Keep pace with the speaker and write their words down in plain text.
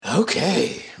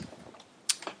Okay.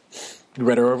 You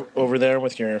ready over there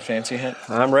with your fancy hat?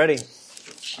 I'm ready.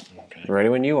 Okay. Ready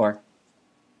when you are.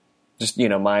 Just,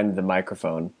 mind the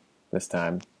microphone this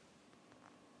time.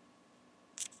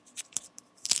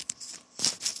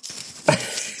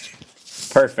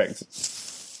 Perfect.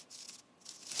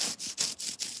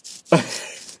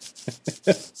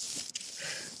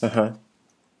 Uh-huh.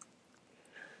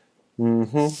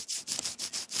 Mm-hmm.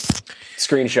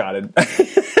 Screenshotted.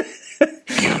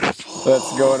 Beautiful.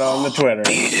 That's going on the Twitter.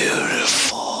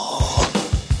 Beautiful.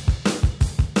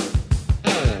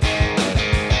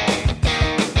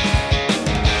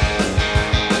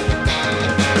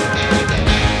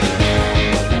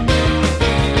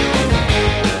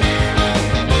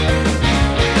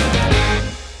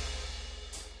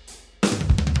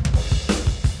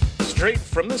 Straight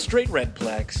from the Straight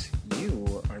Redplex,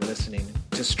 you are listening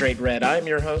to Straight Red. I'm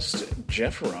your host,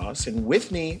 Jeff Ross, and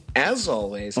with me, as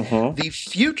always, the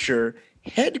future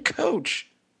head coach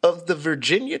of the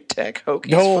Virginia Tech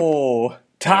Hokies. Oh,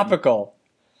 topical.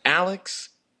 Alex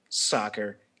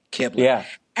Soccer Kibler. Yeah.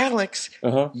 Alex,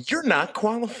 you're not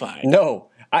qualified. No.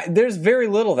 There's very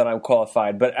little that I'm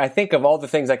qualified, but I think of all the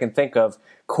things I can think of,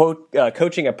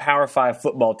 coaching a Power 5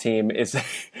 football team is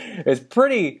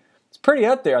pretty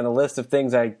up there on the list of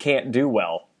things I can't do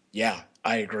well. Yeah,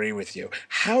 I agree with you.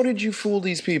 How did you fool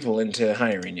these people into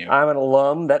hiring you? I'm an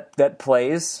alum that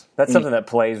plays. That's something that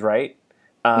plays, right?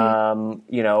 I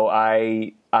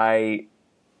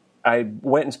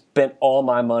went and spent all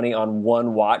my money on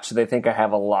one watch, so they think I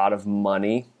have a lot of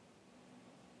money.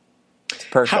 It's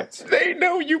perfect. How do they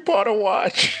know you bought a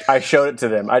watch? I showed it to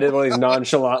them. I did one of these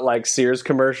nonchalant, Sears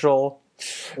commercial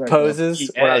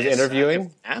poses when I was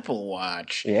interviewing. Apple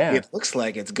Watch. Yeah. It looks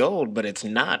like it's gold, but it's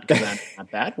not because I'm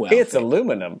not that well. It's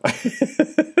aluminum.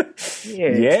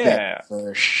 Yeah.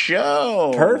 For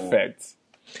show. Perfect.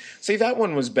 See, that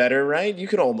one was better, right? You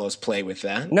could almost play with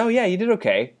that. No, yeah, you did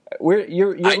okay.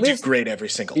 You're I do great every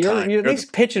single time. You're at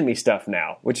least pitching me stuff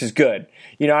now, which is good.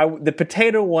 The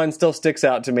potato one still sticks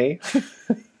out to me.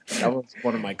 That was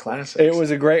one of my classics. It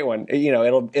was a great one.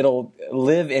 It'll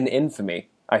live in infamy,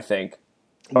 I think.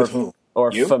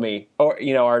 Or You? infamy. Or,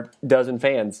 our dozen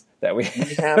fans that we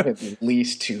We have at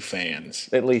least 2 fans.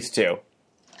 At least 2.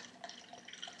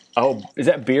 Oh, is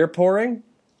that beer pouring?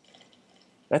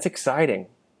 That's exciting.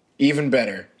 Even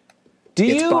better.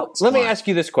 Let me ask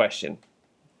you this question.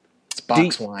 It's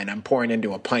box wine. I'm pouring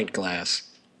into a pint glass.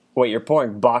 Wait, you're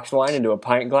pouring box wine into a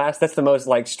pint glass? That's the most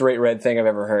straight red thing I've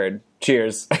ever heard.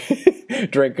 Cheers.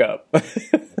 Drink up.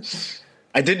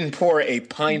 I didn't pour a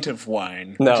pint of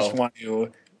wine. No. I just want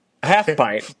to half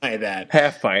pint. By that.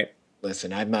 Half pint.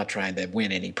 Listen, I'm not trying to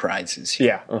win any prizes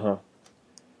here. Yeah.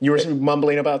 You were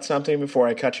mumbling about something before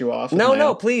I cut you off?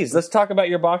 No, please. Let's talk about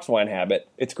your box wine habit.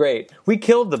 It's great. We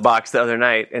killed the box the other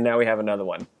night, and now we have another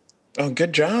one. Oh,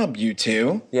 good job, you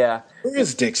two. Yeah. Where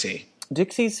is Dixie?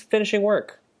 Dixie's finishing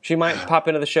work. She might pop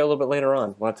into the show a little bit later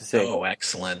on. We'll have to see. Oh,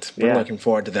 excellent. We're looking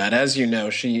forward to that. As you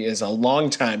know, she is a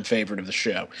longtime favorite of the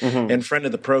show and friend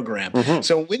of the program.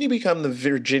 So when you become the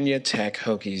Virginia Tech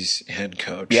Hokies head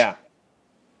coach,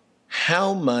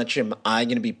 how much am I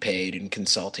going to be paid in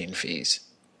consulting fees?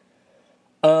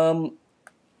 Half.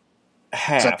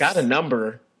 So I've got a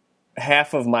number.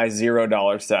 Half of my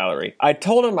 $0 salary. I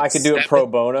told him I could do it pro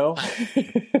bono.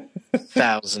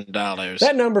 $1,000.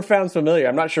 That number sounds familiar.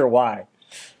 I'm not sure why.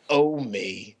 Oh,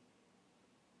 me.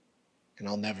 And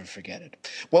I'll never forget it.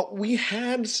 Well, we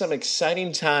had some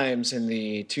exciting times in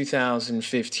the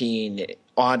 2015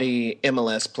 Audi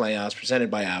MLS playoffs presented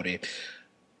by Audi.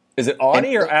 Is it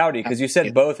Audi or Audi? Because you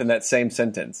said both in that same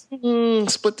sentence.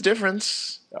 Split the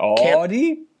difference.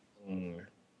 Audi?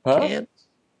 Can't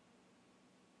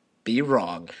be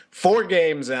wrong. 4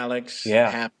 games, Alex.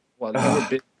 Yeah. Well, you've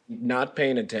been not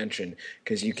paying attention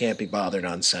because you can't be bothered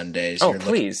on Sundays. Oh, You're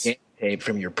please. Looking at tape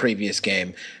from your previous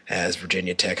game as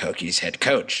Virginia Tech Hokies head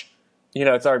coach.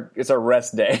 It's our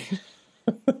rest day.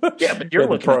 Yeah, but you're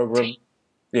looking at the tape.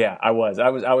 Yeah, I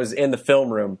was in the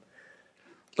film room.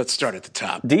 Let's start at the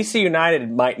top. DC United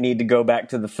might need to go back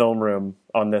to the film room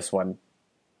on this one.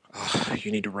 Oh,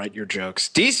 you need to write your jokes.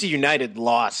 DC United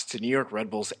lost to New York Red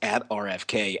Bulls at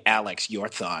RFK. Alex, your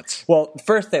thoughts? Well,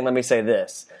 first thing, let me say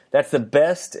this. That's the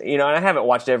best, and I haven't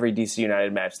watched every DC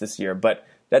United match this year, but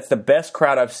that's the best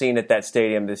crowd I've seen at that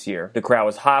stadium this year. The crowd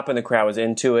was hopping, the crowd was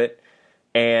into it,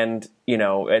 and,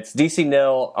 it's DC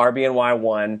 0,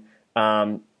 RBNY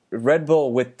 1. Red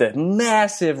Bull with the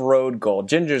massive road goal.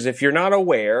 Gingers, if you're not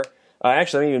aware,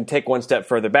 actually, let me even take one step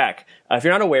further back. If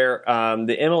you're not aware,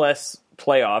 the MLS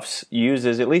playoffs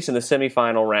uses, at least in the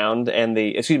semifinal round and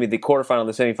the quarterfinal and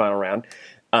the semifinal round,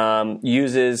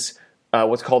 uses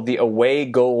what's called the away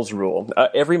goals rule.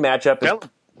 Every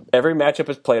matchup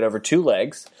is played over 2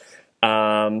 legs,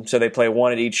 so they play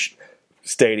one at each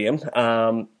stadium.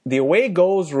 The away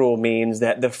goals rule means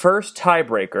that the first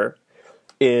tiebreaker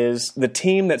is the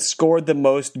team that scored the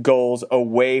most goals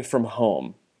away from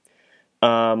home.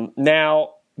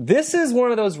 Now, this is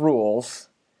one of those rules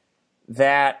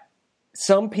that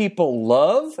some people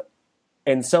love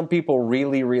and some people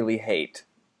really, really hate.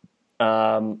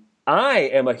 I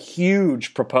am a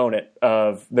huge proponent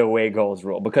of the away goals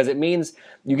rule because it means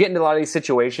you get into a lot of these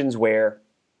situations where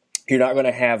you're not going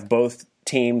to have both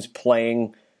teams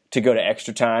playing to go to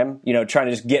extra time, trying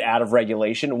to just get out of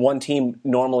regulation. One team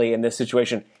normally in this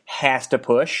situation has to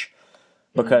push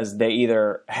because they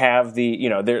either have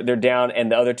they're down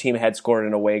and the other team had scored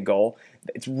an away goal.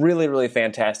 It's really, really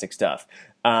fantastic stuff.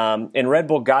 And Red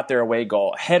Bull got their away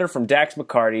goal. Header from Dax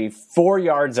McCarty, 4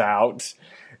 yards out.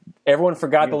 Everyone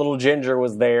forgot the little ginger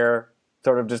was there,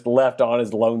 sort of just left on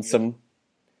his lonesome.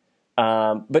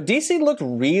 But DC looked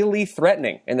really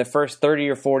threatening in the first 30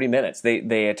 or 40 minutes.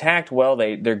 They attacked well.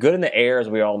 They're good in the air, as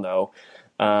we all know.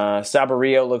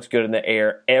 Saborio looks good in the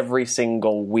air every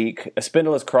single week.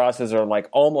 Spindler's crosses are like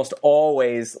almost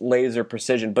always laser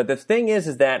precision. But the thing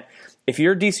is that if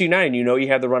you're DC United, you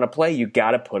have the run of play, you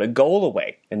got to put a goal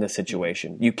away in this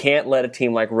situation. You can't let a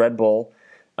team like Red Bull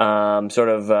hang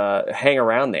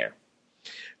around there.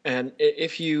 And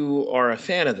if you are a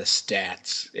fan of the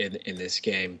stats in this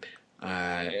game,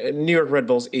 New York Red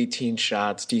Bulls 18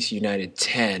 shots, DC United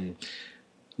 10.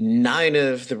 9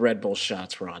 of the Red Bull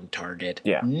shots were on target.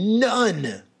 Yeah.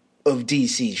 None of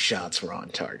DC's shots were on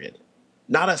target.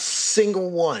 Not a single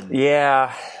one.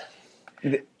 Yeah.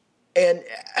 And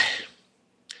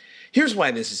here's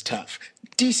why this is tough.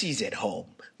 DC's at home.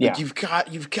 Yeah. You've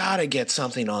got to get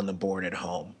something on the board at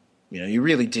home. You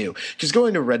really do. Because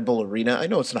going to Red Bull Arena, I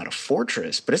know it's not a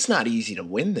fortress, but it's not easy to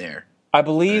win there. I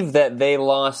believe that they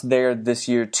lost there this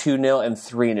year 2-0 and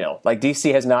 3-0. Like,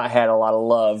 DC has not had a lot of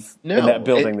love in that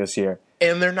building this year.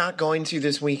 And they're not going to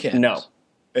this weekend. No.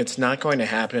 It's not going to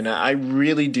happen. I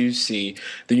really do see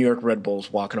the New York Red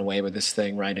Bulls walking away with this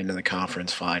thing right into the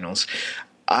conference finals.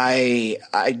 I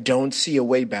don't see a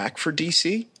way back for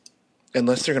DC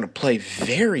unless they're going to play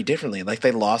very differently. Like,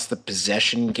 they lost the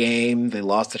possession game. They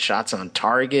lost the shots on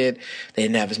target. They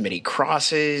didn't have as many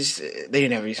crosses. They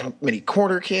didn't have as many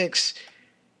corner kicks.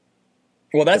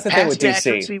 Well, that's the thing with DC.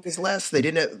 Accuracy was less. They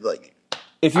didn't have,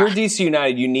 if you're DC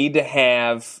United, you need to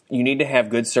have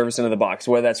good service into the box,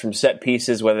 whether that's from set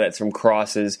pieces, whether that's from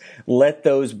crosses. Let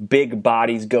those big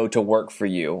bodies go to work for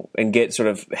you and get sort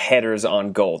of headers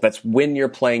on goal. That's when you're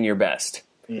playing your best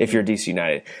if you're DC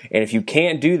United. And if you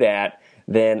can't do that,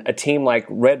 then a team like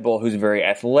Red Bull, who's very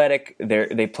athletic,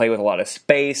 they play with a lot of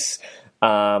space,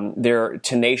 they're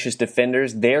tenacious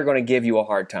defenders, they're going to give you a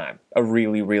hard time, a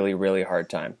really, really, really hard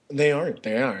time. They are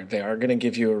going to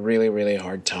give you a really, really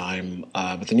hard time.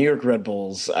 But the New York Red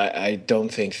Bulls, I don't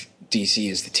think DC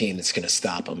is the team that's going to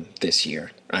stop them this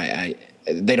year.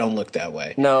 They don't look that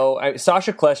way. No,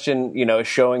 Sasha Kljestan, is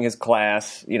showing his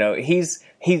class.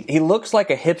 He looks like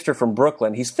a hipster from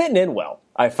Brooklyn. He's fitting in well,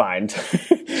 I find,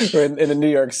 in the New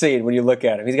York scene when you look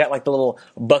at him. He's got like the little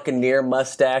buccaneer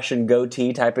mustache and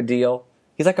goatee type of deal.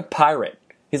 He's like a pirate.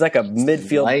 He's like a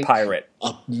midfield pirate.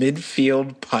 A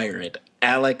midfield pirate.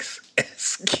 Alex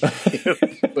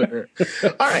Eskew.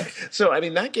 All right. So,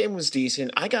 that game was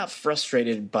decent. I got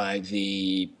frustrated by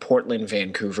the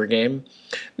Portland-Vancouver game.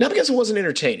 Not because it wasn't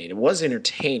entertaining. It was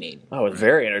entertaining. Oh, it was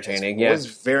very entertaining, yeah. It was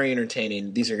very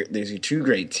entertaining. These are 2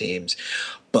 great teams.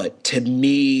 But to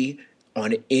me,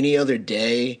 on any other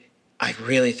day, I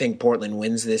really think Portland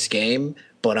wins this game.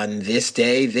 But on this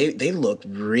day, they looked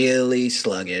really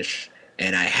sluggish.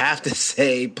 And I have to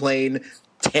say, playing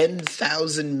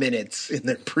 10,000 minutes in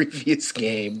their previous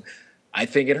game, I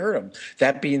think it hurt them.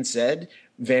 That being said,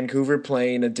 Vancouver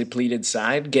playing a depleted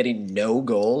side, getting no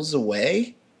goals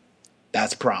away,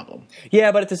 that's a problem.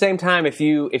 Yeah, but at the same time, if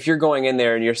you're going in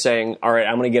there and you're saying, all right,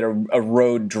 I'm going to get a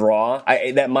road draw,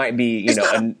 that might be it's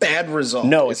not a bad result.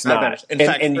 No, it's not. In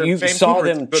fact, you saw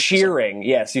them cheering. Result.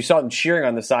 Yes, you saw them cheering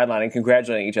on the sideline and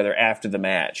congratulating each other after the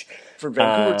match. For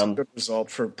Vancouver, it's a good result.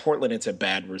 For Portland, it's a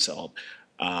bad result.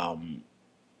 100%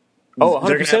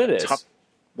 it is.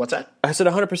 What's that? I said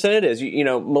 100% it is.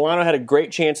 Milano had a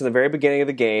great chance in the very beginning of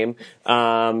the game.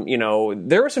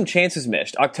 There were some chances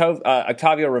missed.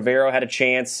 Octavio Rivero had a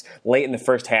chance late in the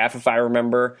first half, if I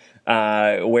remember,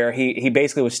 where he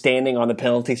basically was standing on the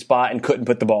penalty spot and couldn't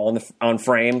put the ball on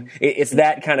frame. It's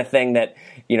that kind of thing that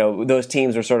those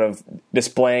teams are sort of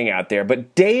displaying out there.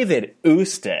 But David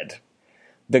Ousted,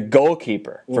 the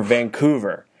goalkeeper for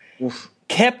Vancouver,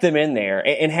 kept them in there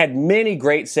and had many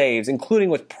great saves, including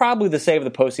with probably the save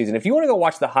of the postseason. If you want to go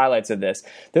watch the highlights of this,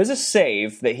 there's a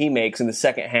save that he makes in the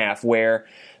second half where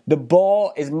the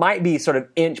ball might be sort of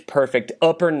inch perfect,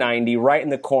 upper 90, right in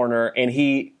the corner, and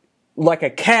he, like a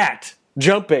cat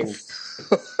jumping,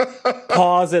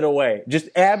 paws it away. Just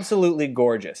absolutely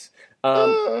gorgeous.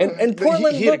 And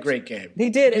Portland he had a great game.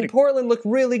 He did, and Portland looked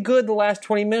really good the last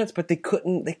 20 minutes, but they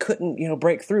couldn't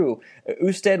break through.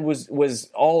 Usted was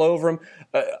all over him.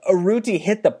 Urruti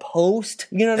hit the post.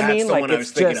 You know what I mean? That's the one I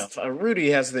was thinking of.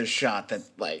 Urruti has this shot that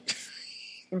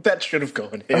that should have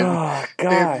gone in. Oh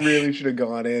gosh, it really should have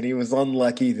gone in. He was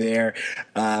unlucky there.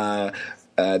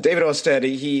 David Osted,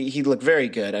 he looked very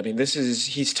good. I mean,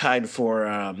 he's tied for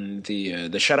the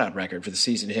shutout record for the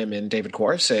season. Him and David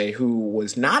Quaresay, who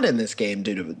was not in this game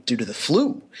due to the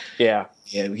flu. Yeah,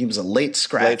 he was a late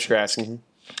scratch.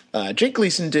 Mm-hmm. Jake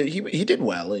Gleason did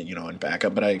well, in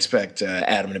backup, but I expect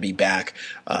Adam to be back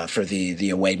for the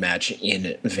away match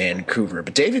in Vancouver.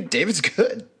 But David's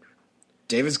good.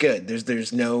 David's good.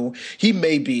 He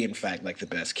may be, in fact, like the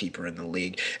best keeper in the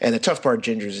league. And the tough part,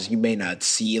 Gingers, is you may not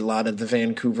see a lot of the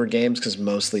Vancouver games because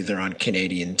mostly they're on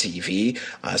Canadian TV.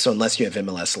 So unless you have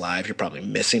MLS Live, you're probably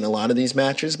missing a lot of these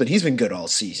matches. But he's been good all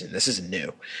season. This isn't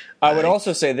new. I would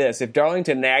also say this. If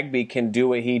Darlington Nagbe can do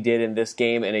what he did in this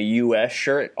game in a U.S.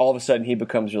 shirt, all of a sudden he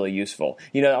becomes really useful.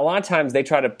 A lot of times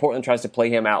Portland tries to play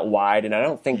him out wide, and I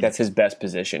don't think that's his best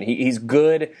position. He's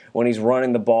good when he's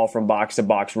running the ball from box to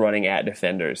box, running at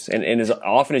defenders. And as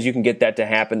often as you can get that to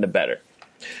happen, the better.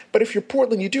 But if you're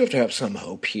Portland, you do have to have some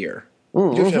hope here.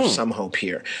 You have to have some hope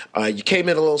here. You came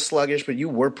in a little sluggish, but you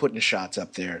were putting shots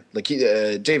up there.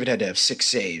 David had to have 6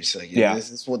 saves.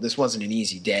 This wasn't an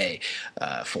easy day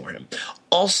for him.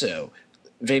 Also,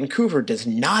 Vancouver does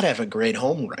not have a great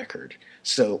home record.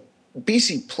 So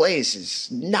BC Place is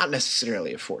not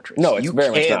necessarily a fortress. No, it's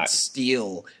very much not. You can't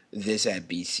steal this at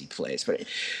BC Place. But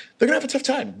they're going to have a tough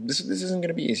time. This isn't going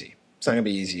to be easy. It's not going to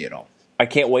be easy at all. I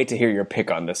can't wait to hear your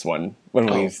pick on this one.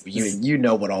 You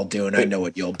know what I'll do, and I know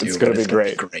what you'll do. It's going to be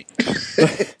great.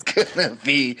 It's going to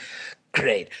be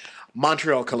great.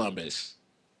 Montreal, Columbus.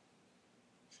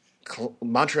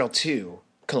 Montreal 2,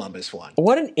 Columbus 1.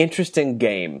 What an interesting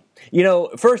game.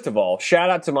 First of all,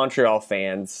 shout out to Montreal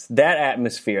fans. That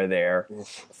atmosphere there,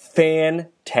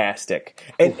 fantastic.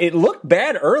 And it looked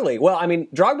bad early. Well, I mean,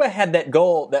 Drogba had that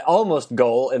almost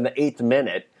goal in the 8th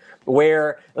minute.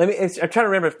 Where I'm trying to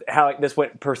remember how this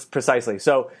went precisely.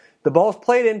 So the ball's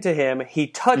played into him. He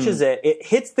touches it. It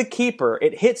hits the keeper.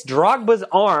 It hits Drogba's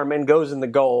arm and goes in the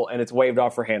goal, and it's waved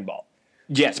off for handball.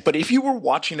 Yes, but if you were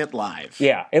watching it live...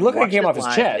 Yeah, it looked like it came off his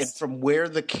chest. And from where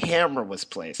the camera was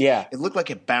placed, it looked like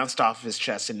it bounced off his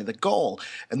chest into the goal.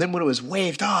 And then when it was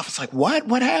waved off, it's like, what?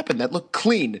 What happened? That looked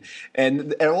clean.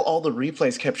 And all the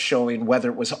replays kept showing whether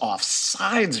it was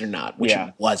offsides or not, which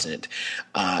it wasn't.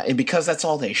 And because that's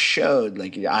all they showed,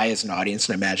 I as an audience,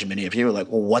 and I imagine many of you were like,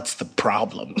 well, what's the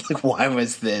problem? Why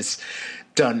was this...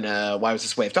 done? Why was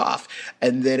this waved off?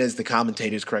 And then, as the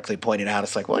commentators correctly pointed out,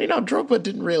 it's like, well, Drogba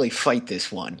didn't really fight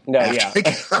this one. After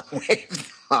it got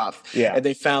waved off. Yeah. And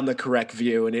they found the correct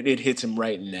view, and it hits him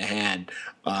right in the hand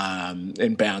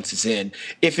and bounces in.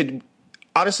 If it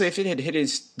had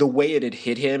hit the way it had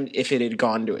hit him, if it had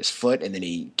gone to his foot and then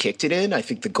he kicked it in, I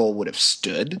think the goal would have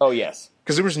stood. Oh, yes.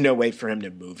 Because there was no way for him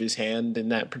to move his hand in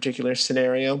that particular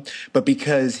scenario. But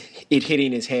because it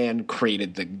hitting his hand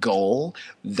created the goal,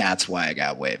 that's why I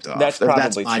got waved off. That's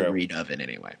my read of it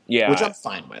anyway. Yeah. Which I'm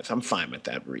fine with. I'm fine with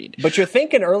that read. But you're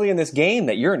thinking early in this game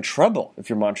that you're in trouble if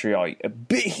you're Montreal.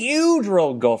 A huge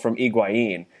road goal from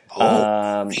Higuain.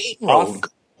 Off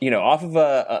of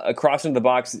a cross into the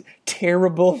box.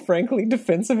 Terrible, frankly,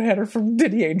 defensive header from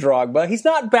Didier Drogba. He's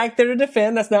not back there to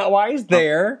defend. That's not why he's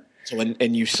there. So,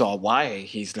 and you saw why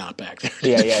he's not back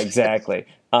there. Yeah, exactly.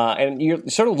 And you're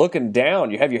sort of looking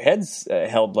down. You have your heads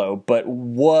held low, but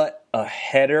what a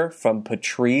header from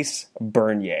Patrice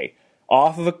Bernier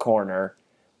off of a corner.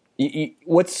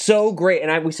 What's so great,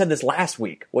 and we said this last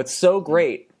week, what's so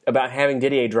great about having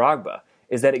Didier Drogba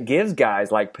is that it gives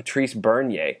guys like Patrice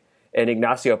Bernier and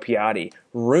Ignacio Piatti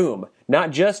room,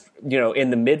 not just in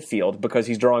the midfield because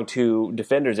he's drawing 2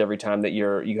 defenders every time that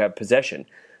you have possession,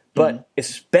 but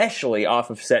especially off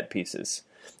of set pieces.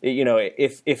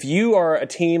 If you are a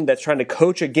team that's trying to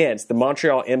coach against the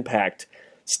Montreal Impact,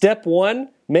 step 1,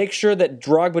 make sure that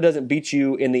Drogba doesn't beat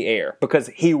you in the air, because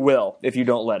he will if you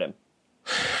don't let him.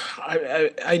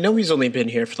 I know he's only been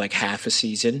here for half a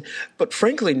season, but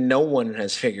frankly, no one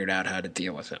has figured out how to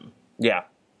deal with him. Yeah.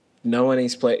 No one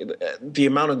he's played. The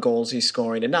amount of goals he's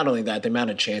scoring, and not only that, the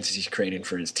amount of chances he's creating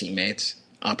for his teammates.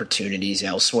 opportunities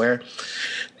elsewhere.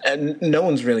 And no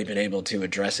one's really been able to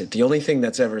address it. The only thing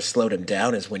that's ever slowed him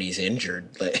down is when he's injured.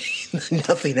 Like,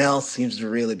 nothing else seems to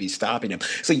really be stopping him.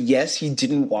 So, yes, he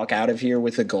didn't walk out of here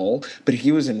with a goal, but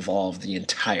he was involved the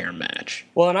entire match.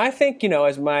 Well, and I think,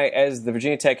 as the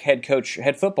Virginia Tech head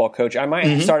football coach, I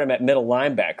might start him at middle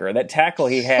linebacker. That tackle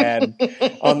he had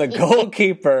on the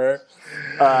goalkeeper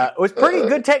was pretty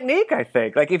good technique, I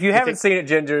think. Like, if you haven't seen it,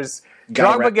 Gingers,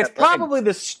 Drogba gets probably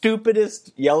the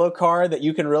stupidest yellow card that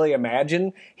you can really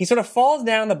imagine. He sort of falls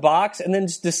down the box and then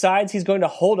just decides he's going to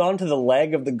hold on to the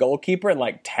leg of the goalkeeper and,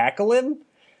 like, tackle him.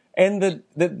 And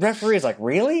the referee is like,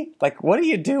 really? Like, what are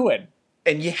you doing?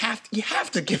 And you have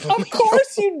to give him. Of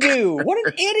course you do. What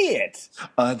an idiot.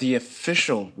 The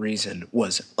official reason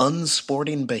was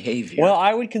unsporting behavior. Well,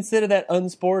 I would consider that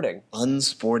unsporting.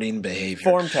 Unsporting behavior.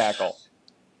 Form tackle.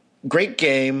 Great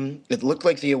game. It looked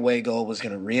like the away goal was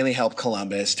going to really help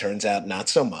Columbus. Turns out not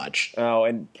so much. Oh,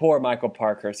 and poor Michael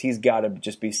Parkhurst. He's got to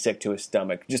just be sick to his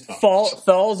stomach. Just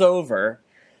falls over.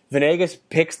 Venegas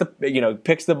picks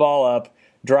the ball up,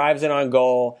 drives in on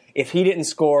goal. If he didn't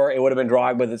score, it would have been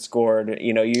Drogba that scored.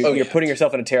 You're putting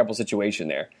yourself in a terrible situation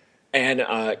there. And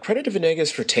credit to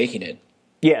Venegas for taking it.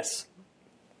 Yes.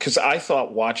 Because I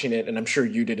thought watching it, and I'm sure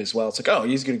you did as well, it's like, oh,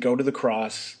 he's going to go to the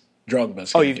cross.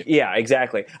 Drogba's going to do it. Yeah,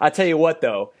 exactly. I'll tell you what,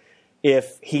 though.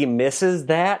 If he misses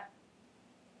that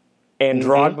and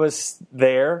Drogba's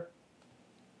there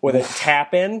with a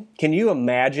tap-in, can you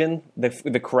imagine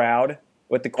the crowd?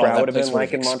 What the crowd would have been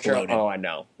like in Montreal? Oh, I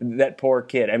know. That poor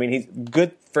kid. I mean, he's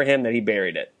good for him that he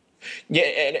buried it. Yeah,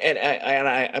 and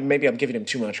I maybe I'm giving him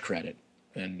too much credit,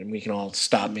 and we can all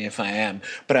stop me if I am.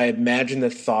 But I imagine the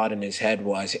thought in his head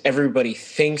was everybody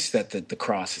thinks that the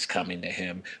cross is coming to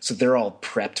him, so they're all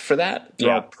prepped for that.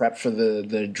 They're all prepped for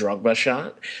the Drogba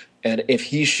shot. And if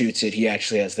he shoots it, he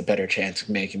actually has the better chance of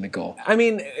making the goal. I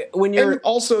mean, when you're... And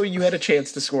also, you had a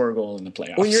chance to score a goal in the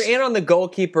playoffs. When you're in on the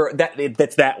goalkeeper,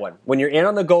 that's that one. When you're in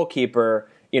on the goalkeeper,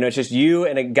 it's just you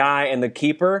and a guy and the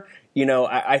keeper,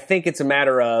 I think it's a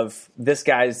matter of this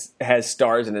guy has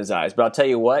stars in his eyes. But I'll tell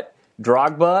you what,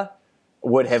 Drogba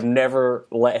would have never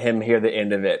let him hear the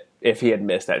end of it if he had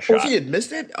missed that shot. If he had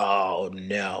missed it? Oh,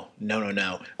 no.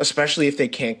 Especially if they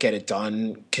can't get it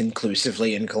done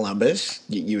conclusively in Columbus,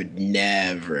 you would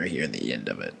never hear the end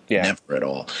of it. Yeah. Never at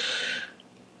all.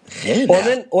 I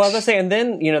was going to say, and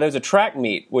then, there's a track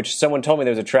meet, which someone told me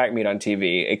there was a track meet on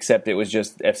TV, except it was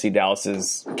just FC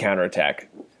Dallas's counterattack.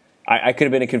 I could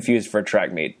have been confused for a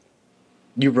track meet.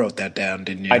 You wrote that down,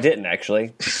 didn't you? I didn't,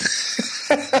 actually.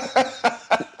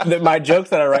 My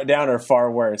jokes that I write down are far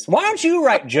worse. Why don't you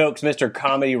write jokes, Mr.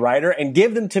 Comedy Writer, and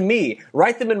give them to me?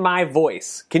 Write them in my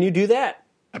voice. Can you do that?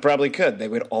 I probably could. They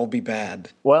would all be bad.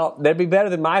 Well, they'd be better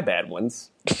than my bad ones,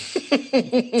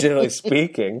 generally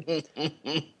speaking.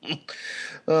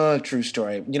 True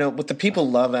story. What the people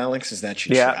love, Alex, is that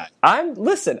you try.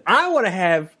 Listen, I want to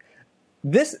have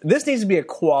this. This needs to be a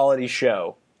quality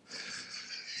show.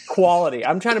 Quality.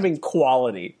 I'm trying to bring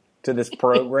quality to this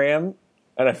program,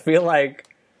 and I feel like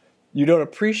you don't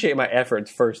appreciate my efforts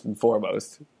first and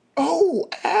foremost. Oh,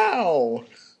 ow.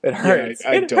 It hurts. Yeah,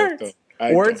 I don't, hurts.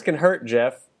 Words can hurt,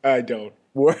 Jeff. I don't.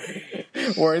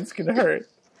 Words can hurt.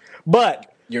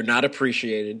 But you're not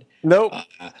appreciated. Nope.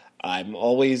 I'm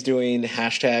always doing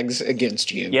hashtags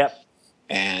against you. Yep.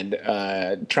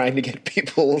 And trying to get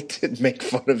people to make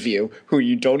fun of you who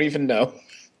you don't even know.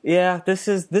 Yeah,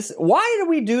 this. Why do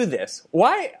we do this?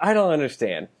 Why? I don't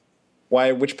understand.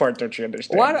 Why? Which part don't you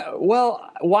understand?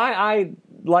 Why I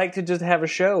like to just have a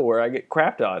show where I get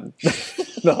crapped on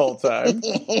the whole time.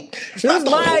 This was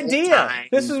my idea.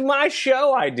 This is my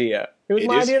show idea. It was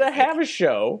my idea to have a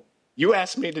show. You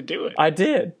asked me to do it. I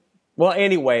did. Well,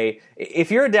 anyway,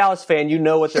 if you're a Dallas fan, you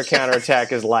know what their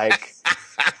counterattack is like.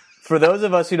 For those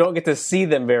of us who don't get to see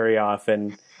them very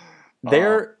often,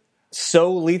 they're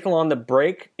so lethal on the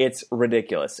break, it's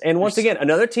ridiculous. And once again,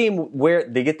 another team where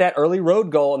they get that early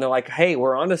road goal and they're like, hey,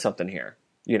 we're onto something here,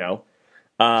 Well,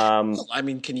 I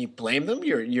mean, can you blame them?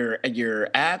 You're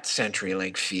at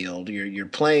CenturyLink Field. You're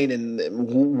playing in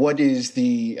what is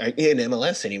in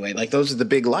MLS anyway. Like those are the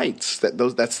big lights.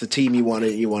 That's the team you want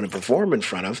to perform in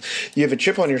front of. You have a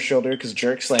chip on your shoulder because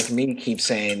jerks like me keep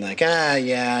saying like,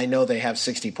 yeah, I know they have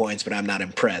 60 points, but I'm not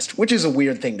impressed. Which is a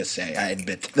weird thing to say. I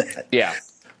admit to that. Yeah.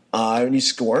 And you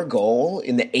score a goal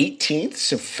in the 18th,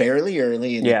 so fairly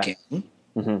early in the game.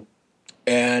 Mm-hmm.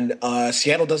 And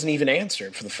Seattle doesn't even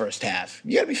answer for the first half.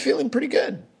 You got to be feeling pretty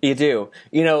good. You do.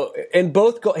 And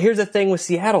here's the thing with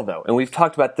Seattle, though, and we've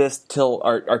talked about this till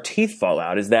our teeth fall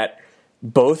out, is that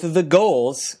both of the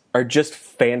goals are just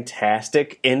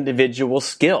fantastic individual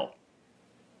skill.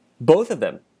 Both of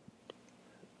them.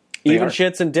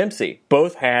 Evenshitz and Dempsey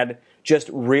both had just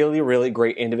really, really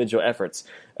great individual efforts.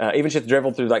 Evenshitz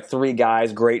dribbled through like 3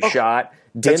 guys, great shot.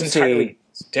 Dempsey,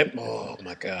 oh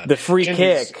my God, the free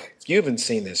kick. If you haven't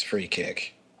seen this free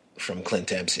kick from Clint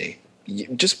Dempsey,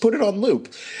 just put it on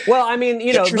loop. Well, I mean,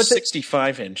 get your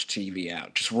 65-inch TV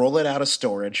out. Just roll it out of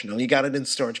storage. No, you got it in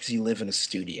storage because you live in a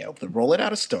studio. But roll it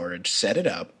out of storage, set it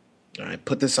up. All right,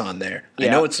 put this on there. Yeah. I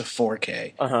know it's a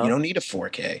 4K. You don't need a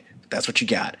 4K. That's what you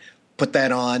got. Put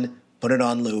that on. Put it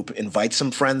on loop. Invite some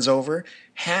friends over.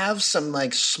 Have some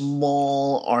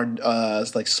small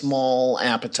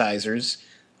appetizers,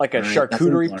 like a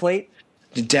charcuterie plate.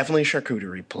 Definitely a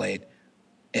charcuterie plate.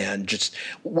 And just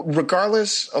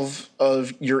regardless of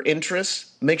your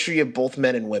interests, make sure you have both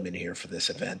men and women here for this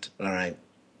event. All right.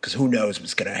 Because who knows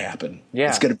what's going to happen. Yeah.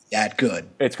 It's going to be that good.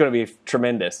 It's going to be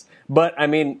tremendous. But, I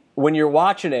mean, when you're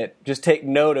watching it, just take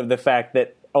note of the fact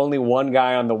that only one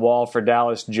guy on the wall for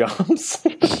Dallas jumps.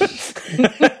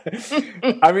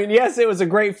 I mean, yes, it was a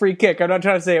great free kick. I'm not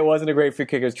trying to say it wasn't a great free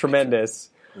kick. It was tremendous.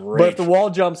 But if the wall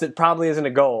jumps, it probably isn't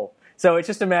a goal. So it's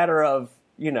just a matter of,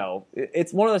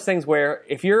 it's one of those things where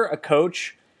if you're a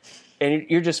coach and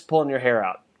you're just pulling your hair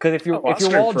out. Because if your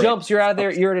wall jumps, you're out of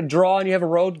there. You're at a draw and you have a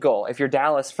road goal. If you're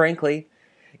Dallas, frankly,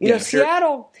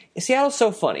 Seattle's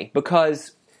so funny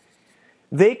because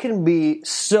they can be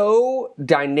so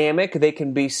dynamic, they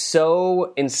can be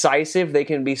so incisive, they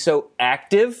can be so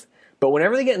active. But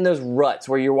whenever they get in those ruts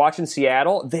where you're watching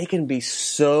Seattle, they can be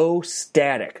so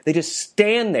static. They just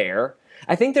stand there.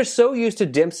 I think they're so used to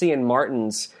Dempsey and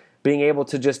Martins being able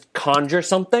to just conjure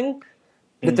something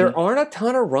that there aren't a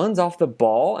ton of runs off the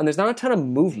ball, and there's not a ton of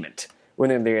movement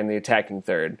when they're in the attacking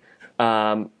third.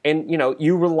 And,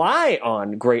 you rely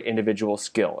on great individual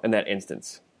skill in that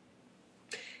instance.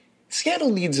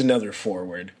 Seattle needs another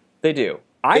forward. They do.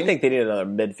 I think they need another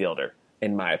midfielder,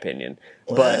 in my opinion.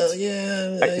 But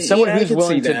someone who's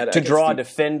willing to draw a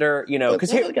defender, because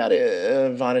they got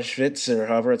Ivanoshvili or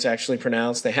however it's actually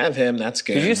pronounced. They have him. That's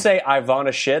good. Did you say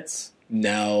Ivanoshvili?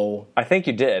 No. I think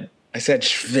you did. I said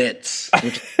Schwitz,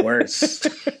 which is worse.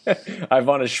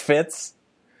 Ivanoshvili?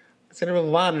 I said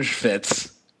Ivanoshvili.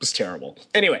 It was terrible.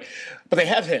 Anyway, but they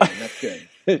have him, and that's good.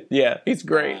 Yeah, he's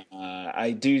great.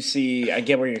 I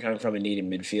get where you're coming from in needing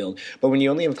midfield, but when you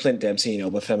only have Clint Dempsey and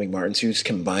Obafemi Martins, whose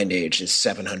combined age is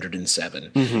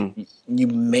 707, you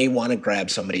may want to grab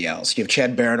somebody else. You have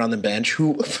Chad Barrett on the bench,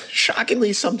 who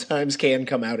shockingly sometimes can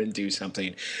come out and do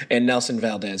something, and Nelson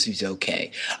Valdez, who's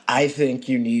okay. I think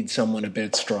you need someone a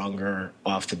bit stronger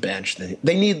off the bench.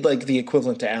 They need the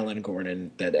equivalent to Alan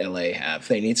Gordon that LA have.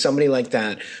 They need somebody like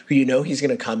that who he's going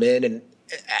to come in and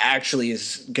actually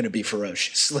is going to be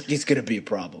ferocious. He's going to be a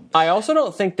problem. I also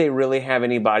don't think they really have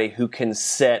anybody who can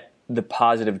set the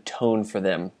positive tone for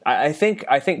them. I think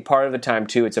part of the time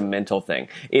too, it's a mental thing.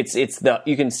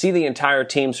 You can see the entire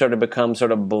team sort of become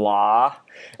sort of blah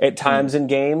at times in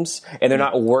games, and they're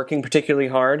not working particularly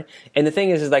hard. And the thing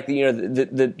is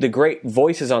the great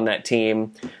voices on that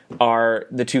team are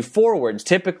the two forwards.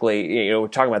 Typically, we're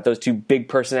talking about those two big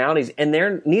personalities, and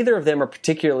neither of them are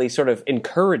particularly sort of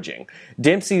encouraging.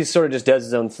 Dempsey sort of just does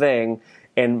his own thing,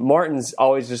 and Martins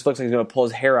always just looks like he's going to pull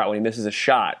his hair out when he misses a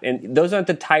shot. And those aren't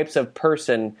the types of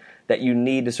person that you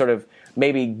need to sort of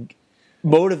maybe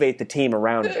motivate the team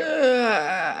around him.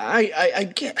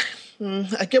 I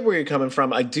get where you're coming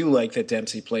from. I do like that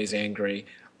Dempsey plays angry.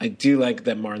 I do like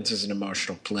that Martins is an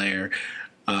emotional player.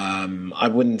 I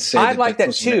wouldn't say I'd like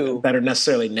that too. That are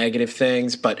necessarily negative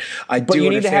things, but you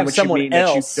need to have someone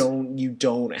else. You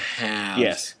don't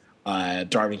have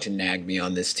Darvington Nagbe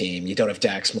on this team. You don't have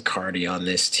Dax McCarty on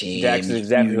this team. Dax is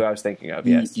exactly who I was thinking of.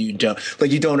 Yes, you don't.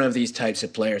 You don't have these types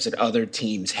of players that other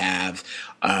teams have.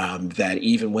 That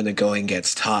even when the going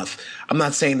gets tough, I'm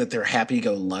not saying that they're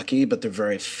happy-go-lucky, but they're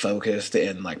very focused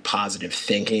and positive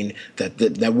thinking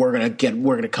that we're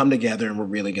gonna come together and we're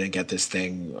really gonna get this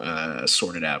thing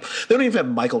sorted out. They don't even have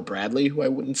Michael Bradley, who I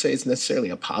wouldn't say is necessarily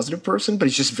a positive person, but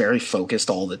he's just very focused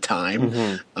all the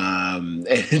time. And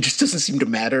it just doesn't seem to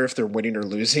matter if they're winning or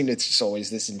losing. It's just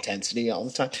always this intensity all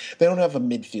the time. They don't have a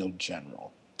midfield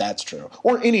general. That's true,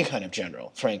 or any kind of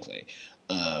general, frankly.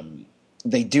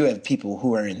 They do have people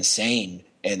who are insane,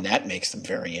 and that makes them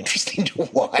very interesting to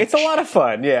watch. It's a lot of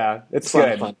fun, yeah. It's good. A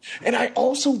lot of fun. And I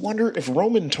also wonder if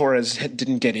Roman Torres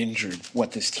didn't get injured,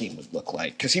 what this team would look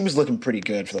like, because he was looking pretty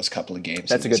good for those couple of games.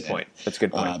 That's a good point.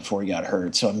 Before he got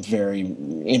hurt. So I'm very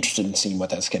interested in seeing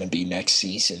what that's going to be next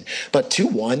season. But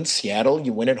 2-1, Seattle,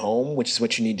 you win at home, which is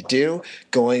what you need to do.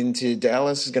 Going to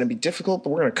Dallas is going to be difficult, but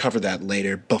we're going to cover that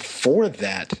later. Before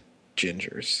that,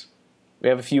 Gingers, we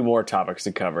have a few more topics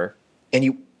to cover. And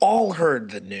you all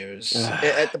heard the news.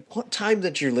 At the time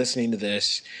that you're listening to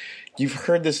this, You've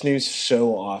heard this news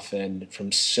so often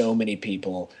from so many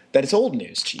people that it's old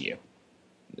news to you.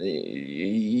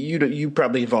 You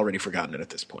probably have already forgotten it at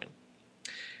this point.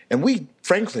 And we,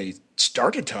 frankly,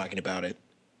 started talking about it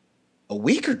a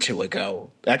week or two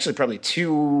ago. Actually, probably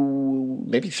 2,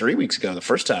 maybe 3 weeks ago, the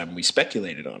first time we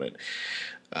speculated on it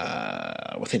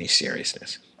with any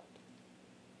seriousness.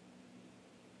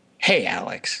 Hey,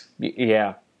 Alex.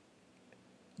 Yeah.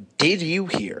 Did you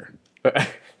hear?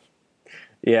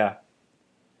 Yeah.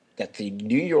 That the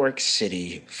New York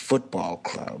City Football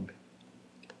Club,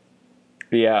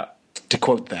 yeah, to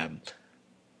quote them,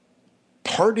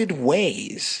 parted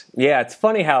ways. Yeah, it's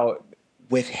funny how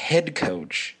with head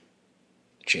coach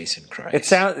Jason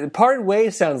Kreis. Parted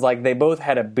ways sounds like they both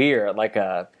had a beer at like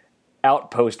a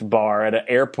outpost bar at an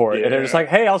airport, and they're just like,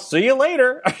 "Hey, I'll see you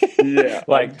later." Yeah,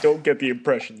 I don't get the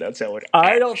impression that's how it.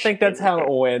 I don't think that's how it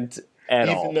went.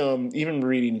 Even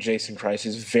reading Jason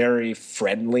Kreis's very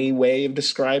friendly way of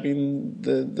describing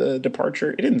the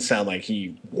departure, it didn't sound like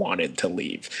he wanted to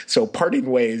leave. So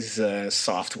parting ways,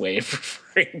 soft way of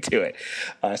referring to it.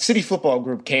 City Football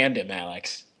Group canned him,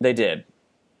 Alex. They did.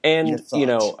 And,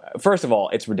 first of all,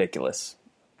 it's ridiculous.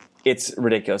 It's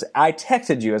ridiculous. I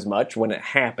texted you as much when it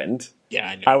happened. Yeah,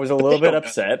 I know. I was a little bit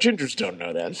upset. Gingers don't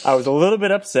know that. I was a little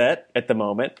bit upset at the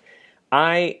moment.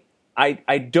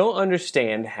 I don't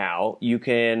understand how you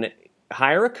can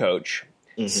hire a coach,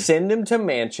 send him to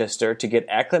Manchester to get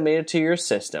acclimated to your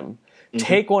system,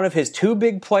 take one of his 2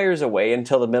 big players away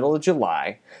until the middle of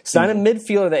July, sign a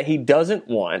midfielder that he doesn't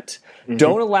want,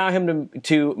 don't allow him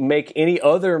to make any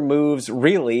other moves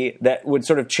really that would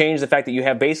sort of change the fact that you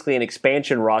have basically an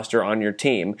expansion roster on your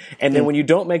team. And then when you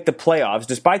don't make the playoffs,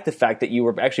 despite the fact that you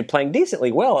were actually playing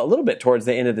decently well a little bit towards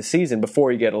the end of the season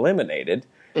before you get eliminated,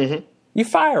 you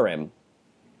fire him.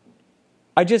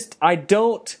 I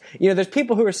don't, there's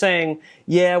people who are saying,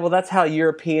 yeah, well, that's how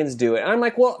Europeans do it. And I'm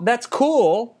like, well, that's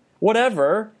cool,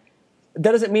 whatever.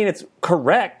 That doesn't mean it's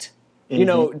correct.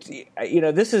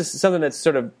 This is something that's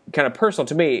sort of kind of personal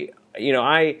to me. We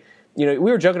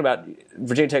were joking about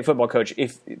Virginia Tech football coach.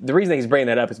 If the reason that he's bringing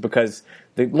that up is because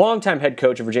the longtime head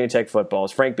coach of Virginia Tech football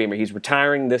is Frank Beamer. He's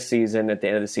retiring this season. At the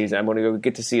end of the season, I'm going to go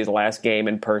get to see his last game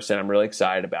in person. I'm really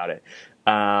excited about it.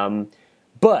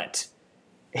 But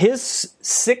his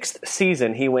 6th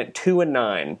season, he went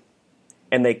 2-9,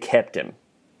 and they kept him.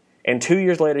 And 2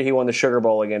 years later, he won the Sugar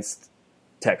Bowl against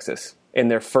Texas in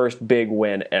their first big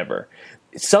win ever.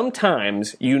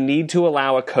 Sometimes you need to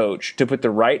allow a coach to put the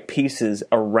right pieces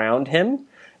around him,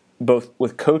 both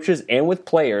with coaches and with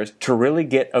players, to really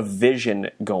get a vision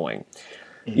going.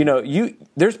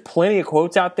 There's plenty of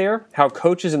quotes out there how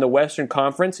coaches in the Western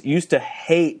Conference used to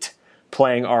hate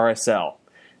playing RSL.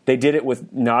 They did it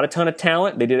with not a ton of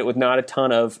talent. They did it with not a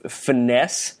ton of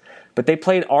finesse. But they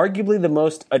played arguably the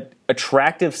most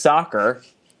attractive soccer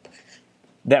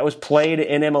that was played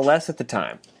in MLS at the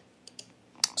time.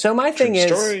 So my thing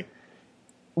is,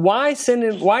 why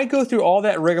go through all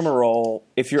that rigmarole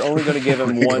if you're only going to give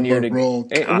him 1 year to...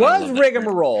 It was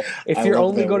rigmarole if you're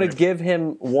only going to give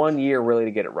him 1 year really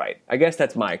to get it right. I guess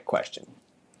that's my question.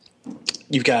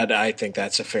 I think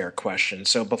that's a fair question.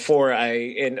 So before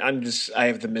I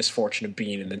have the misfortune of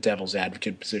being in the devil's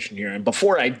advocate position here. And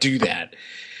before I do that,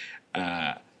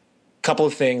 a couple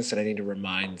of things that I need to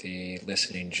remind the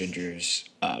listening gingers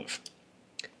of.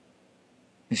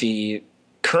 The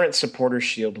current Supporter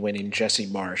Shield winning Jesse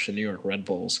Marsch, the New York Red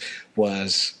Bulls,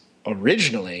 was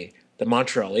originally the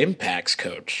Montreal Impact's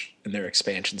coach in their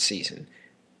expansion season.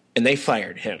 And they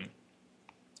fired him.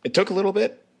 It took a little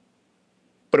bit,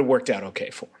 but it worked out okay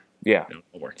for him. Yeah.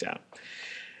 It worked out.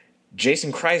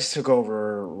 Jason Kreis took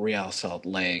over Real Salt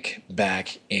Lake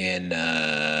back in,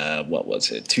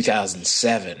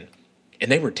 2007.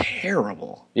 And they were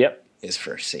terrible. Yep. His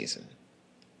first season.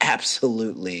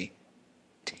 Absolutely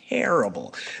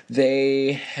terrible.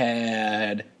 They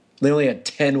only had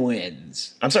 10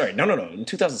 wins. I'm sorry, no. In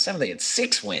 2007, they had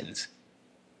 6 wins.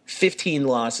 15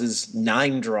 losses,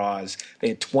 9 draws. They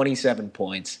had 27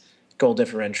 points. Goal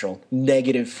differential,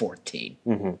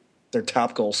 -14. Their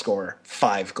top goal scorer,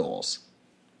 5 goals.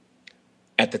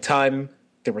 At the time,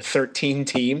 there were 13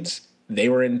 teams. They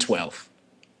were in 12th.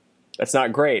 That's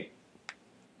not great.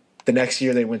 The next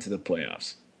year, they went to the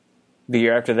playoffs. The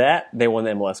year after that, they won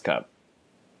the MLS Cup.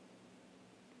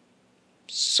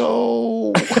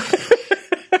 So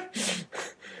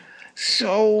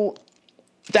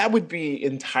that would be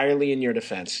entirely in your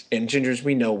defense. And Gingers,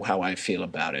 we know how I feel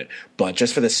about it. But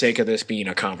just for the sake of this being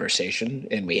a conversation,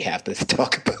 and we have to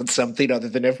talk about something other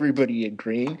than everybody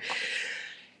agreeing,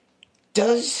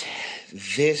 does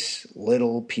this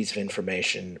little piece of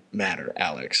information matter,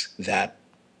 Alex, that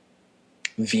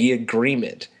the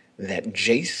agreement that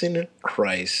Jason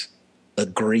Kreis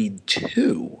agreed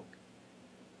to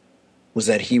was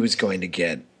that he was going to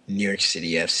get New York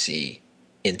City FC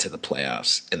into the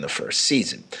playoffs in the first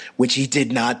season, which he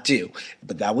did not do.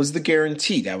 But that was the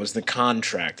guarantee. That was the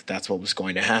contract. That's what was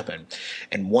going to happen.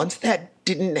 And once that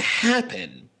didn't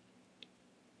happen,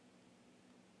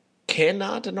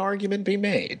 cannot an argument be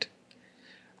made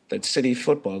that City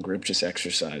Football Group just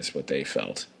exercised what they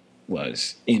felt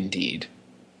was indeed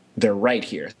their right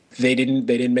here. They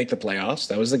didn't make the playoffs.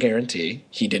 That was the guarantee.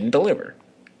 He didn't deliver.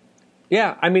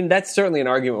 Yeah, I mean, that's certainly an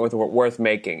argument worth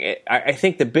making. I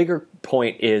think the bigger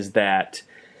point is that,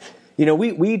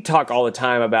 we talk all the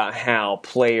time about how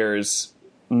players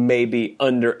maybe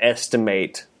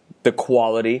underestimate the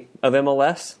quality of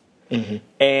MLS. Mm-hmm.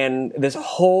 And this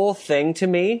whole thing, to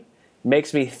me,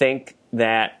 makes me think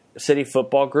that City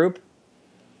Football Group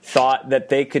thought that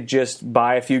they could just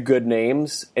buy a few good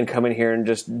names and come in here and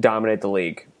just dominate the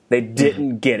league. They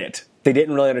didn't get it. They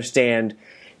didn't really understand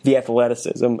the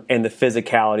athleticism and the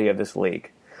physicality of this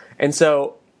league. And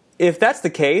so if that's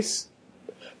the case,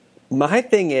 my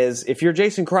thing is, if you're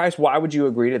Jason Kreis, why would you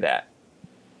agree to that?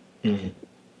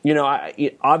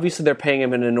 Mm-hmm. Obviously they're paying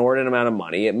him an inordinate amount of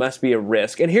money. It must be a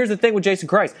risk. And here's the thing with Jason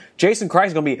Kreis. Jason Kreis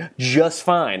is going to be just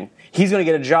fine. He's going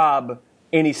to get a job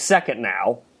any second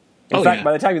now. In fact,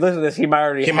 by the time you listen to this, he might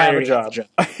already have a job.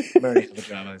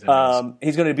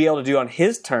 He's going to be able to do on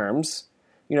his terms.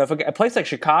 If a place like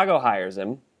Chicago hires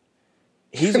him,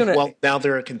 he's going to. Well, now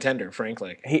they're a contender,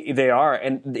 frankly. They are,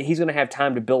 and he's going to have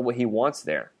time to build what he wants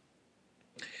there.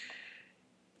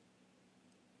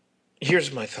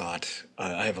 Here's my thought.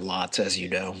 I have a lot, as you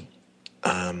know.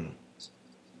 I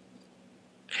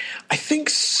think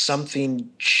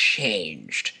something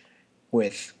changed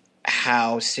with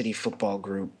how City Football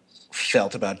Group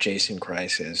felt about Jason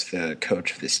Kreis as the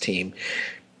coach of this team.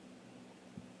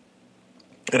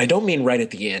 And I don't mean right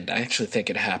at the end. I actually think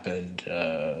it happened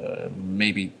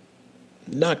maybe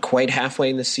not quite halfway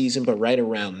in the season, but right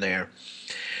around there.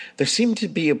 There seemed to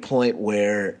be a point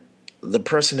where the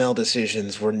personnel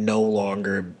decisions were no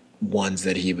longer ones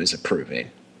that he was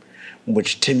approving,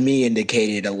 which to me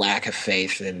indicated a lack of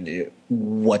faith in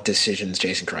what decisions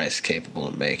Jason Kreis is capable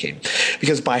of making.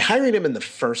 Because by hiring him in the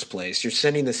first place, you're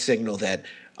sending the signal that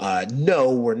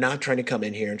no, we're not trying to come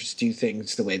in here and just do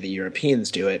things the way the Europeans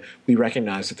do it. We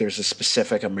recognize that there's a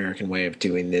specific American way of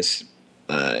doing this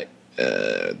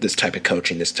this type of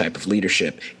coaching, this type of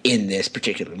leadership in this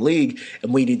particular league,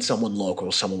 and we need someone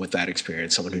local, someone with that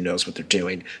experience, someone who knows what they're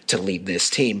doing to lead this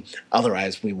team.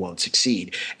 Otherwise, we won't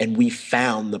succeed. And we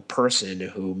found the person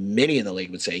who many in the league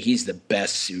would say he's the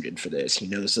best suited for this. He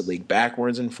knows the league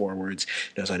backwards and forwards,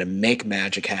 knows how to make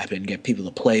magic happen, get people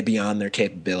to play beyond their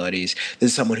capabilities. This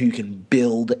is someone who you can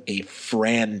build a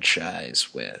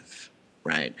franchise with.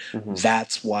 Right. Mm-hmm.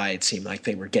 That's why it seemed like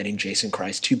they were getting Jason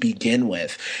Kreis to begin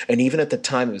with. And even at the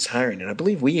time it was hiring, and I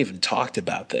believe we even talked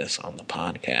about this on the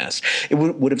podcast, it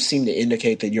would have seemed to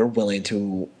indicate that you're willing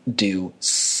to do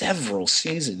several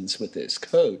seasons with this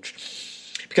coach.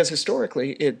 Because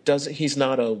historically, he's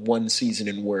not a one season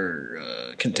and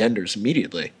we're contenders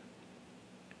immediately.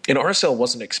 And RSL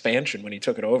wasn't expansion when he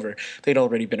took it over. They'd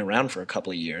already been around for a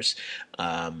couple of years.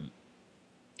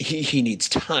 He needs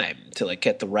time to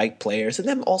get the right players, and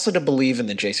then also to believe in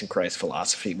the Jason Kreis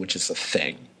philosophy, which is a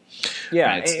thing.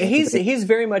 Yeah, right? He's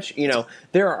very much,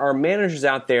 there are managers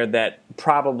out there that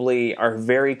probably are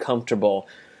very comfortable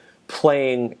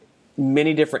playing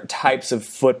many different types of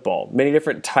football, many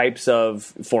different types of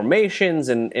formations,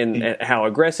 and how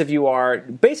aggressive you are,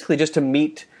 basically just to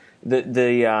meet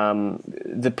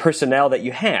the personnel that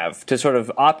you have to sort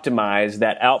of optimize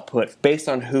that output based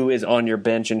on who is on your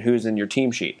bench and who's in your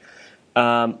team sheet.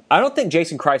 I don't think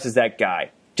Jason Kreis is that guy.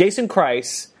 Jason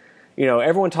Kreis,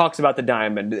 everyone talks about the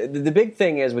diamond. The big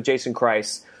thing is with Jason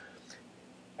Kreis,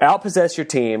 outpossess your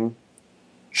team,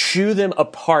 chew them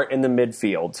apart in the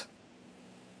midfield,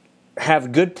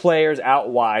 have good players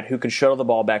out wide who can shuttle the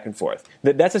ball back and forth.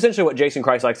 That's essentially what Jason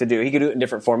Kreis likes to do. He can do it in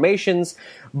different formations,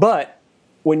 but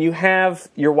when you have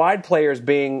your wide players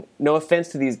being, no offense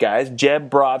to these guys, Jeb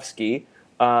Brovsky,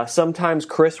 sometimes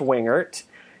Chris Wingert,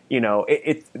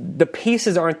 the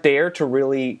pieces aren't there to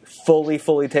really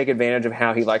fully take advantage of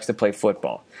how he likes to play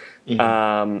football.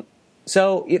 Mm-hmm.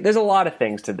 So there's a lot of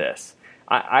things to this.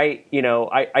 I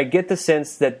get the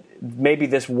sense that maybe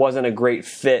this wasn't a great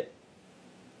fit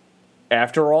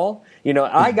after all.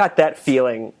 I got that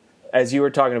feeling as you were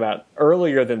talking about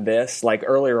earlier than this, like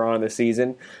earlier on in the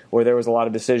season, where there was a lot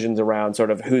of decisions around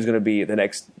sort of who's going to be the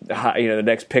next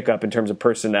pickup in terms of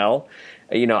personnel.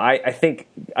 I think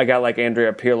a guy like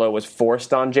Andrea Pirlo was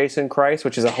forced on Jason Kreis,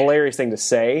 which is a hilarious thing to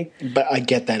say. But I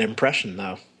get that impression,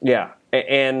 though. Yeah,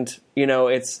 and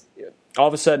it's all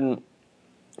of a sudden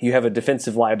you have a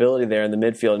defensive liability there in the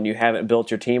midfield, and you haven't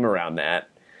built your team around that.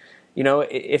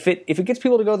 If it gets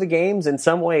people to go to the games, in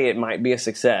some way it might be a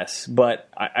success. But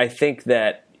I think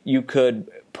that you could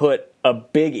put a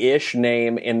big-ish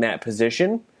name in that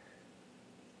position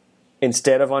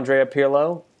instead of Andrea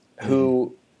Pirlo,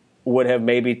 who would have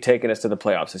maybe taken us to the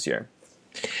playoffs this year.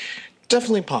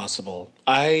 Definitely possible.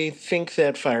 I think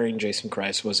that firing Jason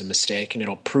Kreis was a mistake, and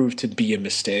it'll prove to be a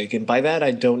mistake. And by that,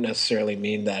 I don't necessarily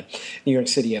mean that New York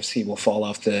City FC will fall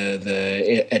off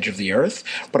the edge of the earth,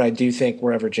 but I do think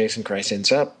wherever Jason Kreis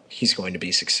ends up, he's going to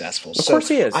be successful. Of course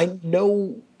he is. I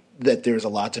know that there's a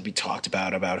lot to be talked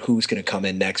about who's going to come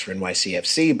in next for NYC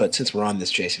FC, but since we're on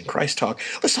this Jason Kreis talk,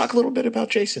 let's talk a little bit about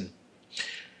Jason.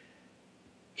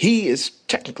 He is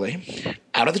technically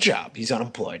out of the job. He's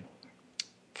unemployed.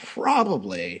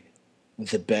 Probably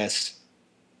the best,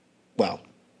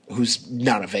 who's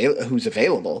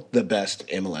available, the best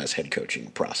MLS head coaching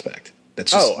prospect.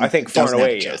 I think far and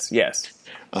away he is, yes.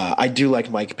 I do like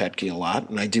Mike Petke a lot,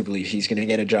 and I do believe he's going to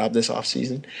get a job this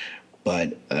offseason.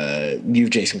 But you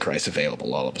have Jason Kreis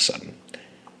available all of a sudden.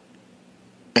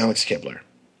 Alex Kibler.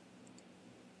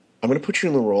 I'm going to put you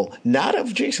in the role, not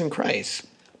of Jason Kreis,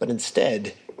 but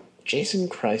instead Jason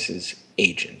Kreis's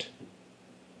agent.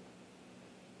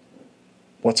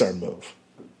 What's our move?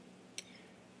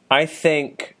 I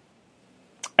think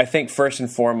first and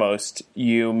foremost,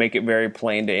 you make it very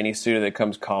plain to any suitor that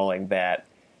comes calling that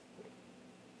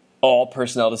all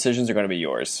personnel decisions are going to be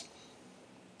yours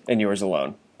and yours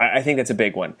alone. I think that's a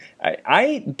big one.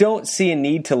 I don't see a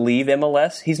need to leave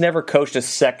MLS. He's never coached a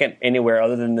second anywhere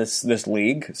other than this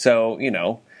league. So,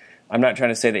 I'm not trying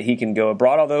to say that he can go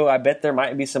abroad, although I bet there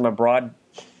might be some abroad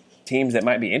teams that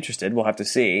might be interested. We'll have to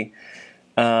see.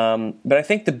 But I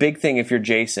think the big thing, if you're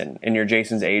Jason and you're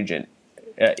Jason's agent,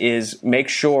 is make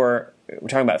sure, we're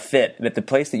talking about fit, that the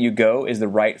place that you go is the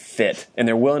right fit, and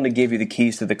they're willing to give you the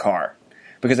keys to the car.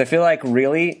 Because I feel like,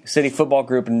 really, City Football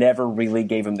Group never really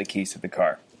gave him the keys to the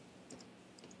car.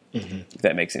 Mm-hmm. If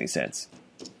that makes any sense.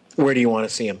 Where do you want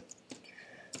to see him?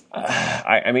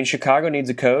 I mean, Chicago needs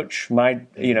a coach. My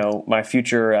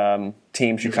future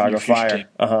team, Chicago Fire.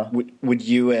 Uh-huh. Would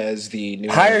you, as the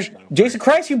new hire Jason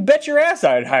Kreis? You bet your ass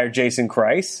I'd hire Jason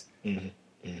Kreis.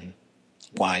 Mm-hmm. Mm-hmm.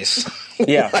 Wise.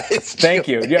 Yeah. Wise Thank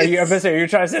you. Yeah, you're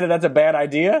trying to say that that's a bad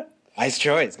idea? Wise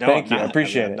choice. No, Thank you. I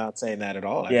appreciate it. I'm not saying that at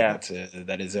all. Yeah.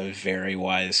 That is a very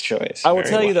wise choice. I will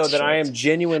tell you, though, that I am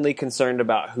genuinely concerned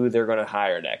about who they're going to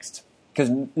hire next. Because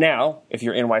now, if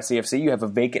you're NYCFC, you have a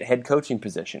vacant head coaching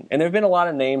position. And there have been a lot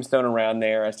of names thrown around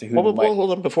there as to who might... Well,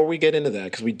 hold on, before we get into that,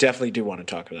 because we definitely do want to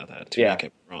talk about that, to make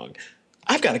it wrong.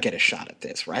 I've got to get a shot at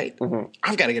this, right? Mm-hmm.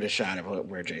 I've got to get a shot at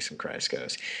where Jason Kreis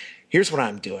goes. Here's what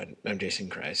I'm doing. I'm Jason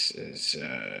Kreis's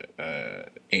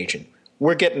agent.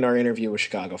 We're getting our interview with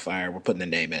Chicago Fire. We're putting the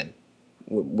name in.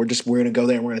 We're going to go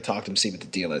there and we're going to talk to them, see what the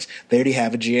deal is. They already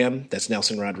have a GM. That's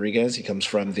Nelson Rodriguez. He comes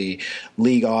from the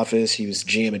league office. He was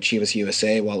GM at Chivas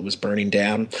USA while it was burning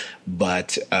down.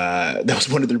 But that was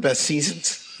one of their best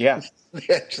seasons. Yeah. They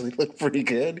actually look pretty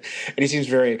good. And he seems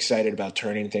very excited about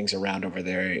turning things around over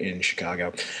there in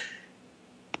Chicago.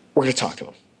 We're going to talk to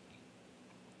him.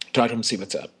 Talk to him and see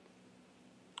what's up.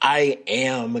 I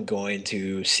am going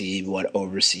to see what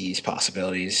overseas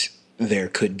possibilities there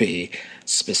could be.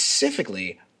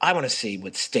 Specifically, I want to see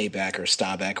what Stayback or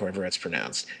Staback, however it's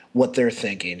pronounced, what they're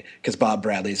thinking, because Bob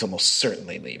Bradley is almost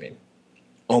certainly leaving.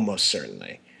 Almost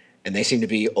certainly. And they seem to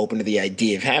be open to the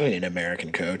idea of having an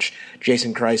American coach.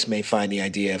 Jason Kreis may find the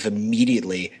idea of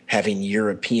immediately having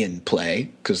European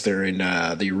play, because they're in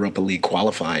the Europa League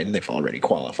qualifying. They've already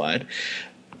qualified.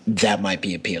 That might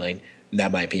be appealing.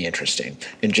 That might be interesting.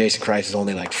 And Jason Kreis is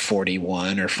only like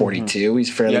 41 or 42. Mm-hmm. He's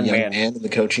a fairly young man in the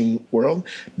coaching world.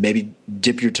 Maybe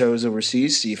dip your toes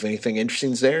overseas, see if anything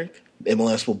interesting is there.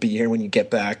 MLS will be here when you get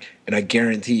back. And I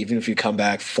guarantee, even if you come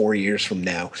back 4 years from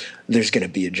now, there's going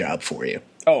to be a job for you.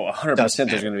 Oh, 100% there's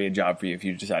going to be a job for you if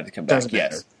you decide to come back. Doesn't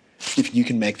matter. If you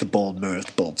can make the bold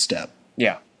move, bold step.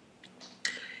 Yeah.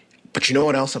 But you know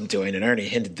what else I'm doing? And I already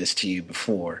hinted this to you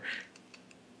before.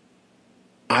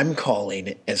 I'm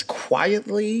calling as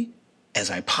quietly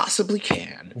as I possibly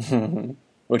can.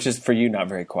 Which is, for you, not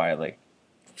very quietly.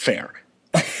 Fair.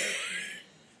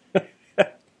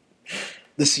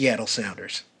 The Seattle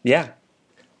Sounders. Yeah.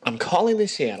 I'm calling the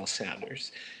Seattle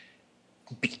Sounders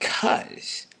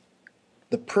because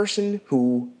the person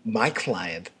who my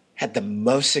client had the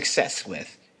most success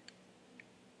with,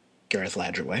 Gareth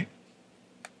Lagerwey.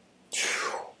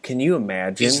 Can you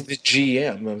imagine? Is the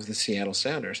GM of the Seattle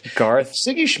Sounders. Garth.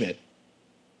 Siggy Schmidt.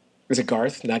 Is it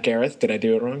Garth, not Gareth? Did I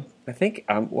do it wrong? I think,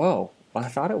 whoa. I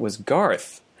thought it was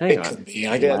Garth. Hang on. It could be.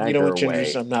 You know what,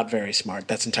 Ginger? I'm not very smart.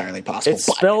 That's entirely possible. It's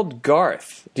spelled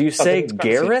Garth. Do you say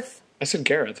Gareth? I said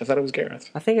Gareth. I thought it was Gareth.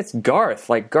 I think it's Garth,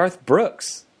 like Garth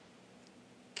Brooks.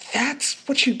 That's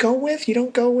what you go with? You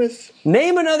don't go with...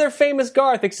 Name another famous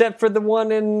Garth except for the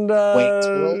one in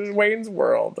Wayne's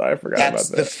World. I forgot about that. That's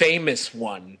the famous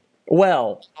one.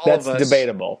 Well, that's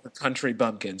debatable. The country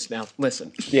bumpkins. Now,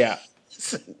 listen. Yeah.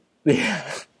 Yeah.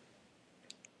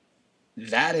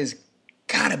 That has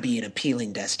got to be an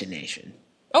appealing destination.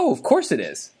 Oh, of course it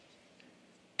is.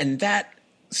 And that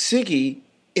Siggy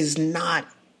is not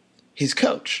his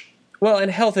coach. Well,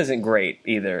 and health isn't great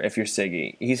either if you're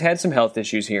Siggy. He's had some health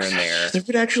issues here and there. There have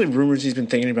been actually rumors he's been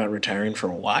thinking about retiring for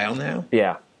a while now.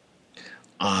 Yeah.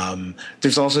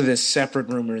 There's also this separate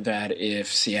rumor that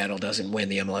if Seattle doesn't win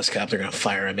the MLS Cup, they're going to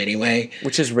fire him anyway.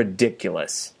 Which is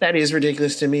ridiculous. That is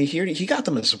ridiculous to me. He got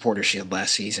them a supporter shield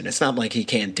last season. It's not like he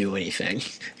can't do anything.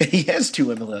 He has 2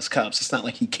 MLS Cups. It's not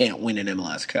like he can't win an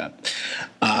MLS Cup.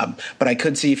 But I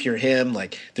could see if you're him,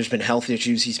 like there's been health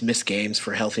issues. He's missed games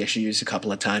for health issues a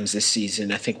couple of times this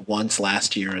season. I think once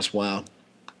last year as well.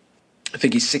 I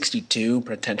think he's 62,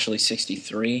 potentially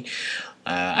 63.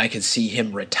 I could see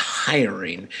him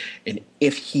retiring, and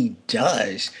if he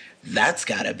does, that's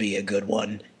got to be a good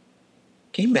one.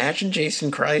 Can you imagine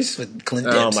Jason Kreis with Clint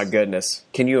Dempsey? Oh, my goodness.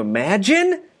 Can you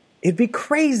imagine? It'd be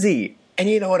crazy. And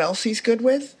you know what else he's good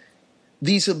with?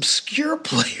 These obscure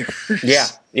players.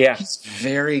 Yeah. He's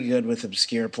very good with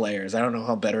obscure players. I don't know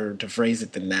how better to phrase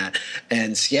it than that.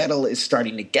 And Seattle is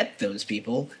starting to get those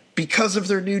people because of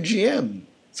their new GM.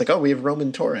 It's like, oh, we have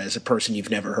Roman Torres, a person you've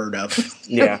never heard of.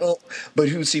 Yeah. But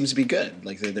who seems to be good.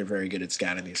 Like, they're very good at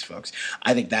scouting these folks.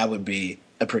 I think that would be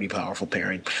a pretty powerful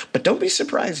pairing. But don't be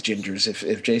surprised, Gingers,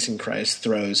 if Jason Kreis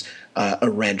throws a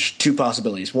wrench. 2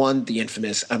 possibilities. One, the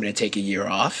infamous, I'm going to take a year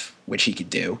off, which he could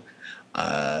do.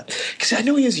 Because I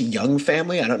know he has a young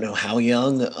family. I don't know how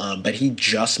young, but he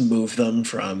just moved them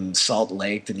from Salt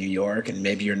Lake to New York, and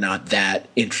maybe you're not that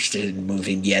interested in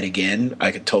moving yet again.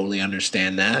 I could totally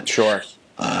understand that. Sure.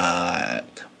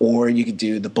 Or you could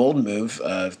do the bold move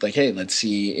of like, hey, let's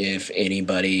see if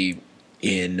anybody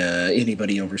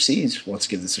overseas wants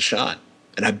to give this a shot.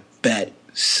 And I bet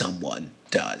someone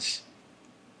does.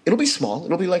 It'll be small.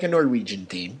 It'll be like a Norwegian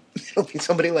team. It'll be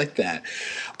somebody like that.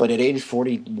 But at age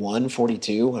 41,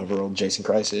 42, however old Jason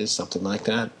Kreis is, something like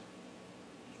that,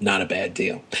 not a bad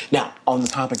deal. Now, on the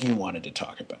topic you wanted to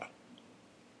talk about,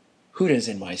 who does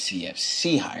NYC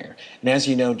FC hire? And as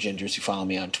you know, Gingers, who follow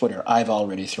me on Twitter, I've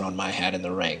already thrown my hat in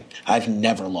the ring. I've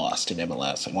never lost in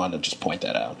MLS. I wanted to just point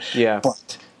that out. Yeah.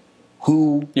 But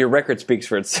who... Your record speaks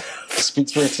for itself.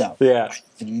 Speaks for itself. Yeah.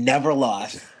 I've never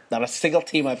lost. Not a single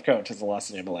team I've coached has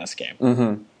lost an MLS game.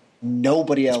 Mm-hmm.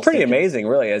 Nobody else... It's pretty amazing,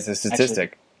 really, as a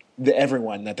statistic. Actually,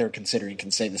 everyone that they're considering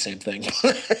can say the same thing.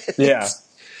 Yeah.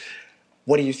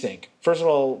 What do you think? First of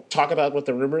all, talk about what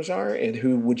the rumors are, and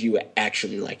who would you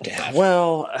actually like to have?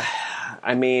 Well,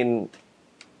 I mean,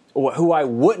 who I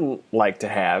wouldn't like to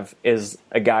have is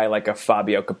a guy like a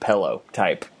Fabio Capello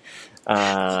type.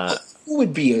 Who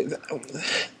would be...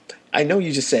 I know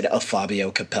you just said a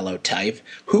Fabio Capello type.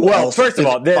 Who well, else first of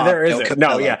all, there isn't. Capello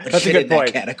No, yeah, that's a good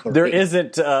point. Category? There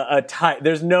isn't a type.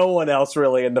 There's no one else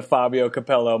really in the Fabio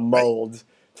Capello mold, right.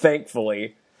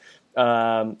 Thankfully.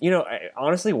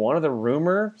 Honestly, one of the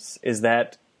rumors is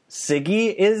that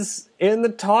Siggy is in the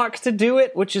talks to do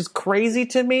it, which is crazy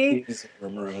to me. There's a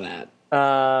rumor of that.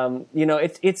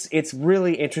 It's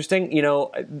really interesting.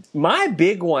 My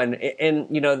big one, and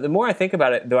the more I think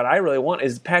about it, what I really want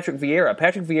is Patrick Vieira.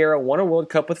 Patrick Vieira won a World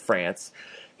Cup with France.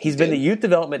 He's been the youth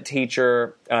development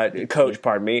coach,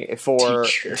 pardon me, for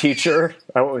teacher.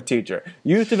 I went with teacher.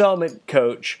 Youth development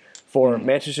coach for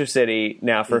Manchester City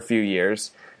now for a few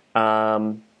years.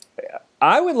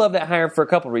 I would love that hire for a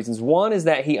couple of reasons. One is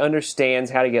that he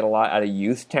understands how to get a lot out of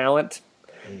youth talent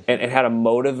and how to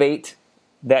motivate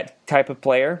that type of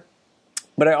player.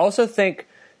 But I also think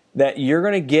that you're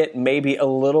going to get maybe a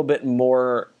little bit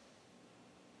more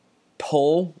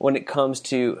pull when it comes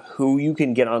to who you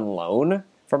can get on loan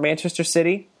from Manchester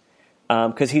City,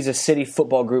 because he's a City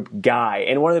Football Group guy.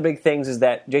 And one of the big things is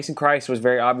that Jason Kreis was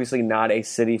very obviously not a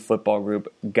City Football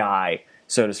Group guy,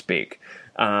 so to speak.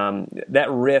 That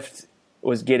rift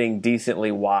was getting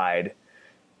decently wide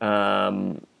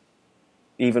even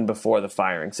before the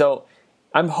firing. So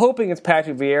I'm hoping it's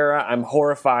Patrick Vieira. I'm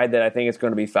horrified that I think it's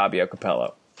going to be Fabio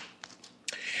Capello.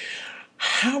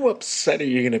 How upset are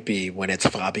you going to be when it's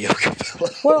Fabio Capello?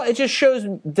 Well, it just shows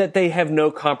that they have no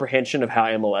comprehension of how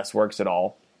MLS works at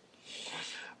all.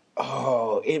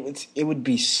 Oh, it would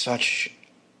be such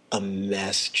a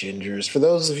mess, Gingers. For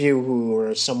those of you who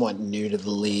are somewhat new to the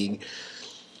league,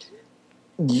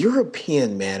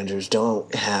 European managers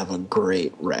don't have a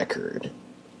great record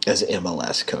as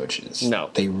MLS coaches. No.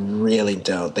 They really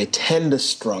don't. They tend to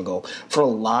struggle for a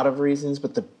lot of reasons,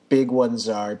 but the big ones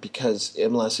are because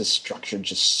MLS is structured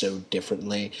just so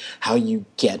differently. How you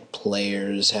get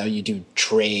players, how you do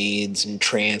trades and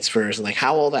transfers, and like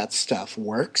how all that stuff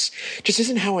works just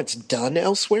isn't how it's done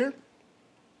elsewhere.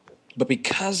 But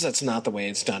because that's not the way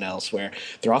it's done elsewhere,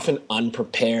 they're often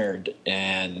unprepared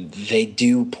and they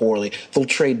do poorly. They'll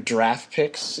trade draft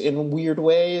picks in weird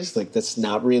ways. Like, that's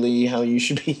not really how you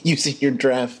should be using your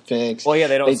draft picks. Well, yeah,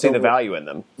 they don't see the value in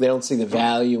them. They don't see the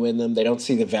value in them. They don't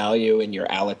see the value in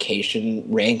your allocation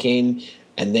ranking.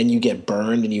 And then you get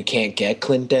burned and you can't get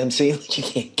Clint Dempsey. You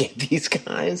can't get these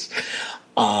guys.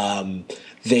 They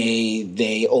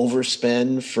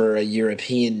overspend for a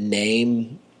European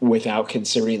name without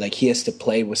considering, like, he has to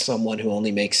play with someone who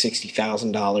only makes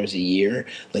 $60,000 a year.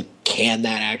 Like, can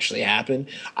that actually happen?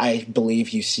 I believe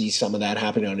you see some of that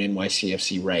happen on NYC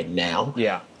FC right now.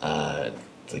 Yeah.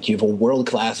 Like, you have a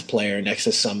world-class player next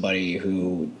to somebody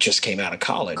who just came out of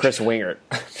college. Chris Wingert.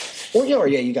 or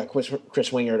you got Chris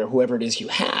Wingert or whoever it is you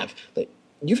have. Like,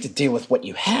 you have to deal with what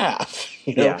you have,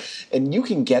 you know? Yeah. And you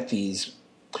can get these.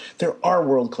 There are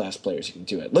world-class players who can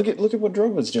do it. Look at what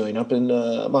Drogba's doing up in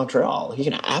Montreal. He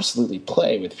can absolutely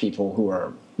play with people who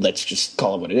are, let's just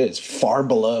call it what it is, far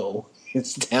below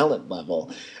his talent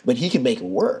level. But he can make it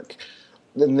work.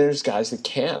 Then there's guys that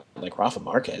can't. Like Rafa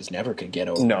Marquez never could get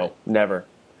over it. No, never.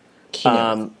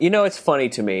 It's funny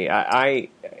to me.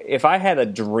 If I had a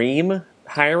dream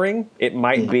hiring, it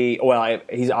might be, well,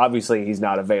 he's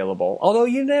not available. Although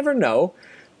you never know.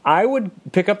 I would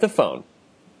pick up the phone.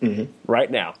 Mm-hmm.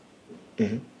 Right now.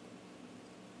 Mm-hmm.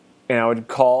 And I would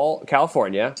call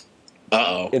California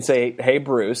and say, hey,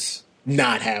 Bruce.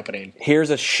 Not happening.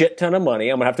 Here's a shit ton of money.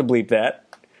 I'm going to have to bleep that.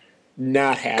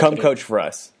 Not happening. Come coach for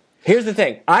us. Here's the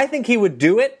thing. I think he would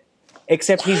do it,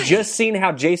 except he's just seen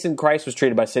how Jason Kreis was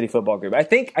treated by City Football Group. I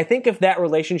think if that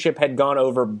relationship had gone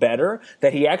over better,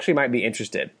 that he actually might be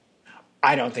interested.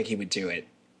 I don't think he would do it.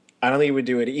 I don't think he would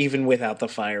do it even without the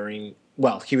firing.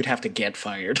 Well, he would have to get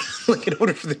fired like in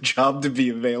order for the job to be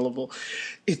available.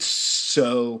 It's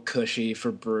so cushy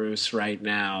for Bruce right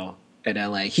now at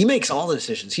LA. He makes all the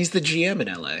decisions. He's the GM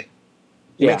in LA.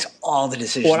 He makes all the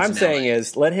decisions. What I'm saying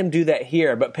is let him do that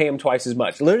here, but pay him twice as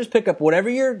much. Let him just pick up whatever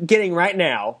you're getting right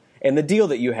now and the deal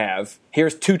that you have.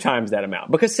 Here's 2 times that amount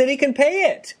because City can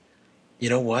pay it. You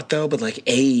know what, though? But like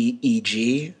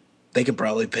AEG, they could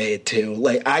probably pay it too.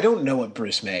 Like, I don't know what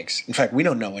Bruce makes. In fact, we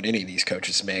don't know what any of these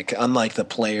coaches make, unlike the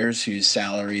players whose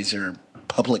salaries are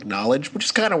public knowledge, which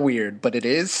is kind of weird, but it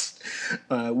is.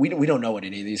 We don't know what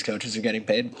any of these coaches are getting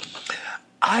paid.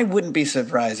 I wouldn't be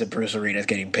surprised if Bruce Arena is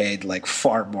getting paid like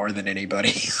far more than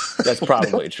anybody. That's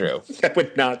probably true. That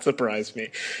would not surprise me.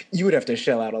 You would have to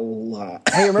shell out a lot.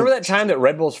 Hey, remember that time that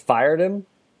Red Bulls fired him?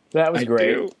 That was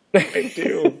great. I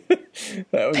do.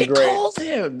 That was They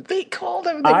great. They called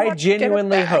him. I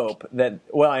genuinely hope that,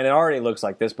 well, and it already looks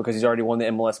like this because he's already won the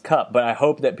MLS Cup, but I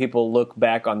hope that people look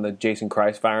back on the Jason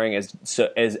Kreis firing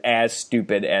as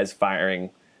stupid as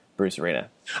firing Bruce Arena.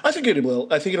 I think it will.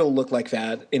 I think it'll look like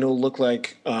that. It'll look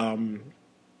like,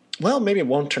 well, maybe it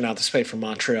won't turn out this way for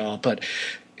Montreal, but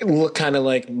it'll look kind of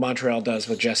like Montreal does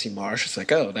with Jesse Marsch. It's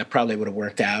like, oh, that probably would have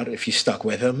worked out if you stuck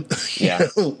with him. Yeah.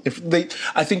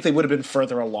 I think they would have been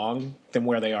further along than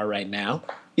where they are right now,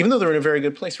 even though they're in a very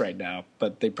good place right now.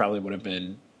 But they probably would have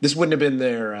been. This wouldn't have been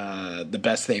the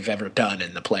best they've ever done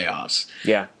in the playoffs.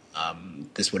 Yeah.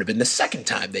 This would have been the second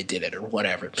time they did it, or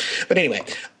whatever. But anyway.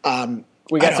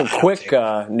 We got some quick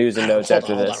news and notes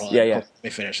after this. Hold on. Let me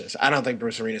finish this. I don't think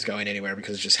Bruce Arena is going anywhere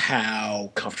because of just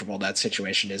how comfortable that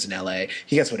situation is in LA.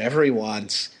 He gets whatever he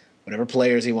wants, whatever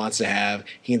players he wants to have.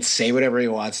 He can say whatever he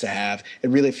wants to have. It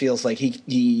really feels like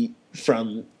he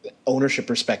from ownership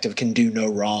perspective, can do no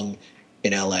wrong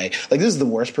in LA. Like, this is the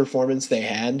worst performance they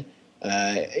had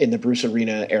in the Bruce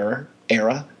Arena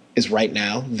era is right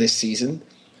now this season.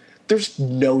 There's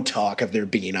no talk of there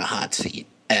being a hot seat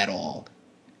at all,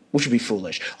 which would be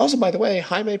foolish. Also, by the way,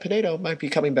 Jaime Pinedo might be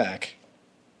coming back.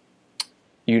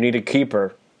 You need a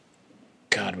keeper.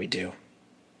 God, we do.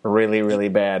 Really, really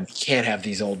bad. We can't have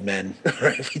these old men.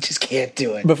 Right? We just can't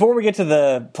do it. Before we get to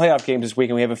the playoff games this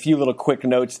weekend, we have a few little quick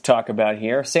notes to talk about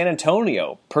here. San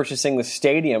Antonio purchasing the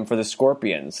stadium for the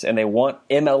Scorpions, and they want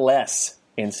MLS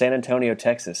in San Antonio,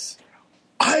 Texas.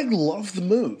 I love the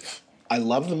move. I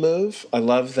love the move. I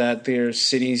love that their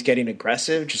city's getting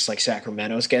aggressive, just like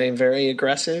Sacramento's getting very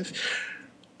aggressive.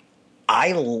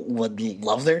 I would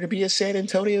love there to be a San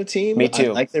Antonio team. Me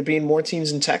too. I like there being more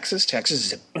teams in Texas.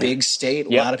 Texas is a big state. A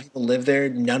lot of people live there.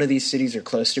 None of these cities are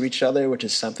close to each other, which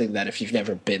is something that if you've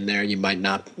never been there, you might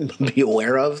not be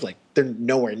aware of. Like, they're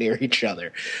nowhere near each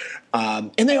other.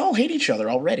 And they all hate each other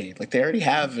already. Like, they already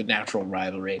have a natural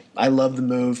rivalry. I love the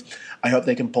move. I hope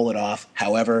they can pull it off.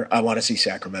 However, I want to see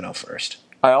Sacramento first.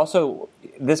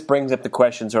 This brings up the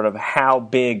question sort of how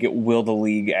big will the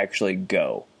league actually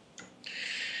go?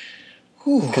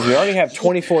 Because we already have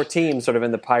 24 teams sort of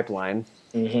in the pipeline.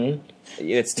 Mm-hmm.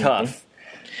 It's tough.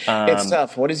 Mm-hmm. It's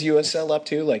tough. What is USL up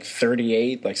to? Like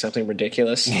 38? Like something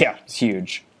ridiculous? Yeah, it's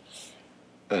huge.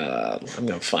 I'm going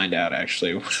to find out,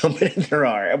 actually, how many there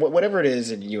are. Whatever it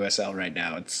is in USL right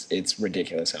now, it's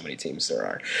ridiculous how many teams there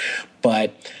are.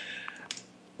 But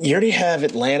you already have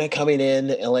Atlanta coming in,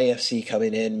 LAFC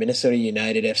coming in, Minnesota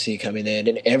United FC coming in,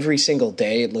 and every single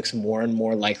day it looks more and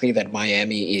more likely that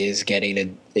Miami is getting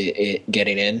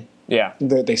in. Yeah.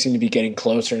 They seem to be getting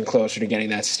closer and closer to getting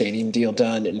that stadium deal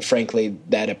done, and frankly,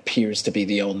 that appears to be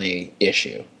the only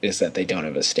issue, is that they don't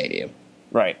have a stadium.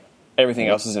 Right. Everything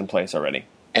else is in place already.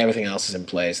 Everything else is in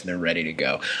place, and they're ready to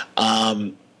go.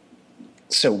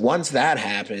 So once that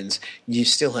happens, you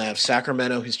still have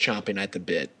Sacramento, who's chomping at the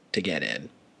bit to get in.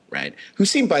 Right? Who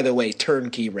seem, by the way,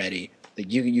 turnkey ready. Like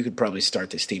you could probably start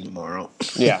this team tomorrow.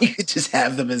 Yeah. You could just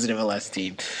have them as an MLS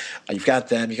team. You've got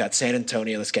them. You've got San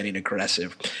Antonio that's getting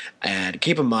aggressive. And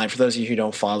keep in mind, for those of you who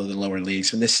don't follow the lower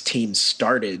leagues, when this team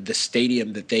started, the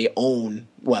stadium that they own,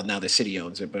 well, now the city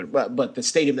owns it, but the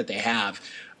stadium that they have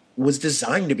was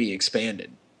designed to be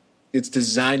expanded. It's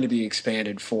designed to be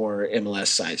expanded for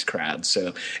MLS-sized crowds.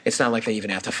 So it's not like they even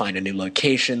have to find a new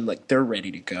location. Like, they're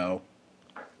ready to go.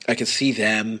 I could see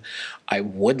them. I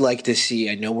would like to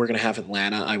see, I know we're going to have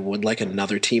Atlanta. I would like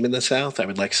another team in the South. I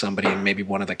would like somebody in maybe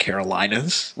one of the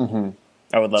Carolinas. Mm-hmm.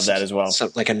 I would love that as well.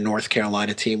 Like a North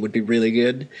Carolina team would be really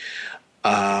good.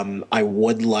 I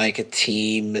would like a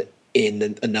team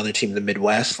another team in the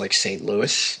Midwest, like St.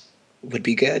 Louis would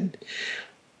be good.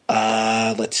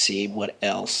 Let's see, what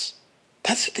else?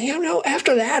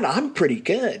 After that, I'm pretty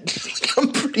good.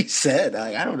 I'm pretty set.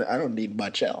 I don't need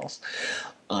much else.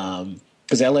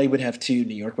 Because LA would have 2,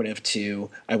 New York would have 2.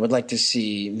 I would like to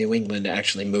see New England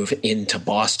actually move into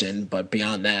Boston, but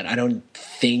beyond that, I don't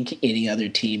think any other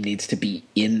team needs to be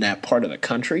in that part of the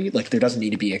country. Like, there doesn't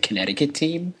need to be a Connecticut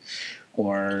team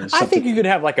or something. I think you could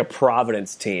have like a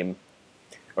Providence team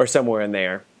or somewhere in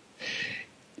there.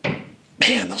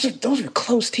 Man, those are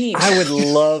close teams. I would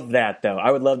love that, though.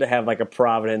 I would love to have like a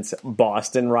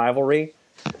Providence-Boston rivalry.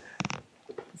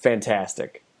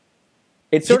 Fantastic.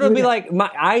 It sort of be like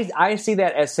I see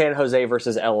that as San Jose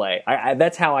versus LA.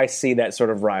 That's how I see that sort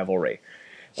of rivalry.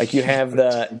 Like you have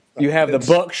the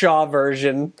Buckshaw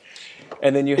version,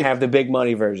 and then you have the big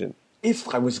money version.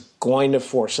 If I was going to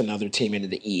force another team into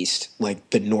the East,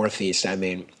 like the Northeast, I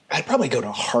mean, I'd probably go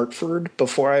to Hartford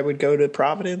before I would go to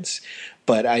Providence.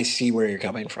 But I see where you're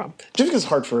coming from. Just because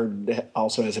Hartford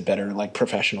also has a better like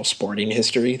professional sporting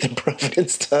history than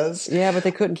Providence does. Yeah, but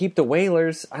they couldn't keep the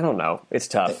Whalers. I don't know. It's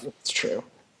tough. It's true.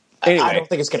 Anyway, I don't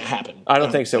think it's going to happen. I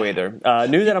don't think so either.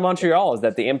 News out of Montreal is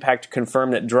that the Impact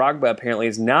confirmed that Drogba apparently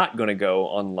is not going to go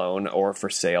on loan or for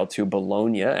sale to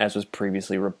Bologna, as was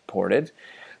previously reported.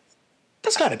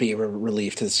 That's got to be a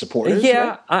relief to the supporters.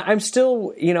 Yeah, right? I'm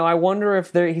still, I wonder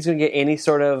if he's going to get any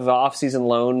sort of off-season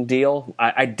loan deal.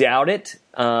 I doubt it.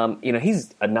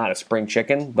 He's not a spring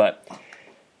chicken, but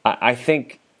I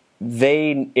think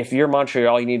if you're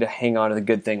Montreal, you need to hang on to the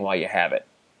good thing while you have it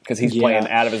because he's playing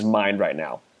out of his mind right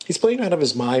now. He's playing out of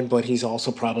his mind, but he's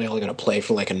also probably only going to play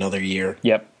for like another year.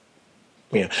 Yep.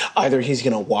 Either he's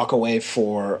going to walk away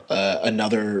for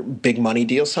another big money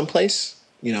deal someplace.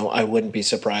 I wouldn't be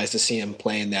surprised to see him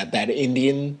playing that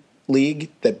Indian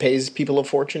league that pays people a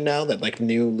fortune now, that like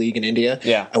new league in India.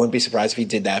 Yeah. I wouldn't be surprised if he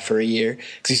did that for a year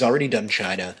because he's already done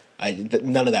China.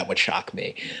 None of that would shock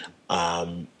me.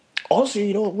 Also,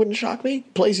 it wouldn't shock me? He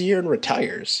plays a year and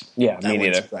retires. Yeah, that me neither.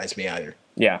 wouldn't surprise me either.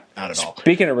 Yeah. Not at all.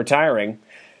 Speaking of retiring,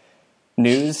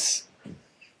 news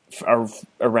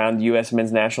around U.S.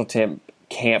 men's national team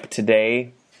camp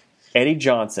today, Eddie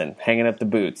Johnson hanging up the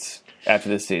boots after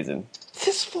this season.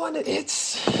 This one,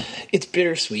 it's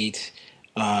bittersweet.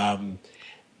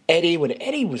 Eddie, when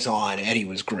Eddie was on, Eddie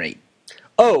was great.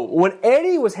 Oh, when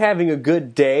Eddie was having a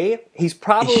good day, he's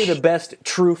probably the best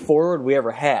true forward we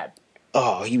ever had.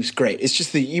 Oh, he was great. It's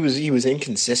just that he was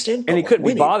inconsistent. And he couldn't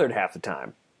be bothered half the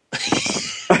time.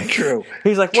 True.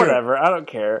 He's like, whatever, I don't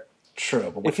care.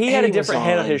 True. But if he had a different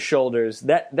head on his shoulders,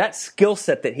 that skill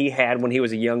set that he had when he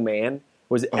was a young man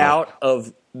was out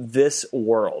of this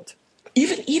world.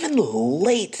 Even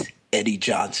late Eddie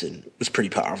Johnson was pretty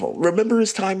powerful. Remember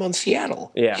his time on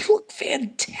Seattle? Yeah. He looked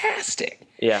fantastic.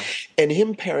 Yeah. And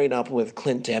him pairing up with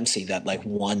Clint Dempsey that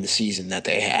one season that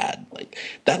they had,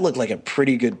 that looked like a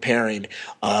pretty good pairing.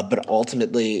 But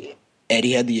ultimately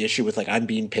Eddie had the issue with I'm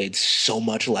being paid so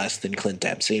much less than Clint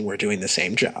Dempsey and we're doing the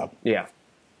same job. Yeah.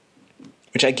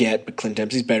 Which I get, but Clint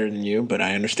Dempsey's better than you, but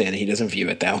I understand that he doesn't view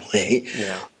it that way.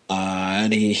 Yeah.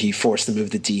 And he forced the move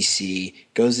to D.C.,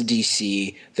 goes to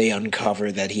D.C., they uncover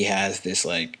that he has this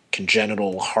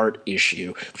congenital heart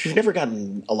issue, which we've never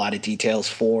gotten a lot of details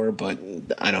for, but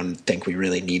I don't think we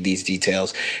really need these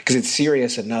details because it's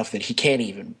serious enough that he can't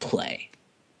even play.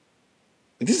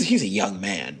 He's a young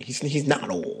man. He's not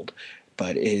old,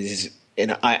 but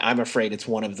I'm afraid it's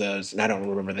one of those, and I don't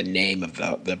remember the name of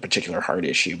the particular heart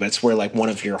issue, but it's where one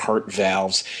of your heart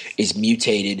valves is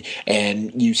mutated,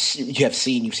 and you've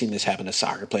seen this happen to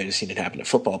soccer players, you've seen it happen to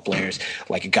football players,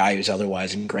 a guy who's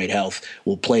otherwise in great health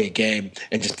will play a game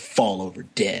and just fall over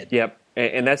dead. Yep.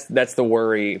 And that's the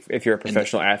worry if you're a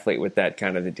professional athlete with that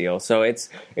kind of the deal. So it's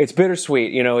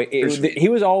bittersweet.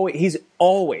 He's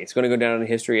always going to go down in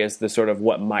history as the sort of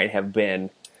what might have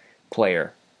been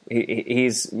player.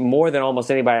 He's more than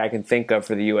almost anybody I can think of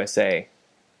for the USA,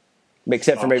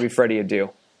 except for maybe Freddie Adu.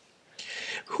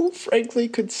 Who, frankly,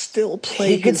 could still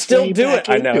play. He could still do it.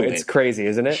 I know, it's crazy,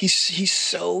 isn't it? He's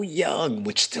so young,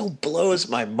 which still blows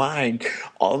my mind.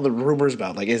 All the rumors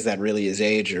about, is that really his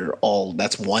age or all,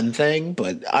 that's one thing,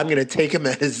 but I'm going to take him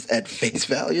at face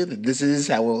value that this is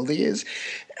how old he is.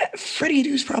 Freddie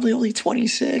Adu's probably only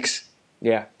 26.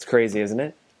 Yeah, it's crazy, isn't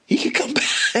it? He could come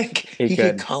back. He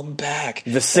could come back.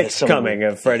 The sixth coming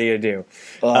of Freddie Adu.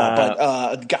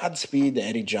 But Godspeed to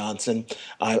Eddie Johnson.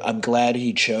 I'm glad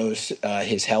he chose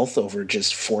his health over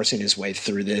just forcing his way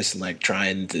through this and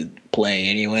trying to play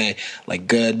anyway.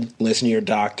 Good. Listen to your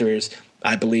doctors.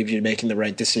 I believe you're making the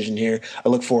right decision here. I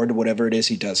look forward to whatever it is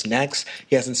he does next.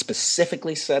 He hasn't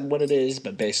specifically said what it is,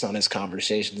 but based on his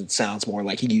conversations, it sounds more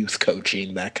like youth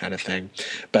coaching, that kind of thing.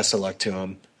 Best of luck to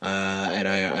him. And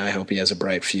I hope he has a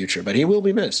bright future. But he will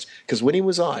be missed because when he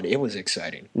was on, it was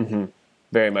exciting. Mm-hmm.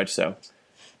 Very much so.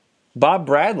 Bob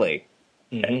Bradley,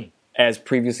 as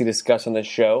previously discussed on the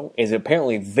show, is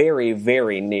apparently very,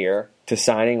 very near to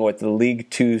signing with the League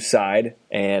Two side.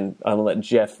 And I'm going to let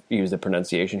Jeff use the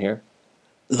pronunciation here.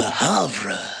 Le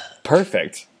Havre.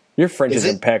 Perfect. Your French is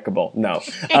impeccable. No.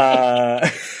 My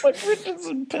French is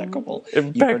impeccable.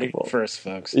 Impeccable. You heard it first,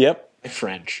 folks. Yep. My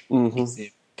French is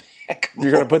impeccable.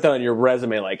 You're going to put that on your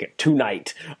resume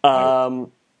tonight.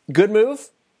 Good move?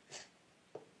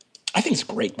 I think it's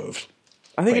a great move.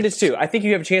 I think it is too. I think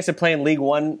you have a chance to play in League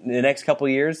One in the next couple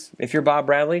of years if you're Bob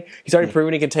Bradley. He's already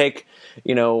proven he can take,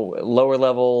 lower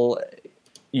level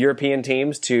European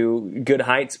teams to good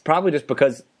heights, probably just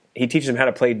because he teaches them how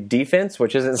to play defense,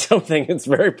 which isn't something that's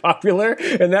very popular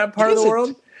in that part of the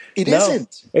world. It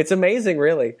isn't. It's amazing,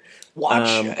 really. Watch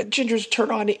Gingers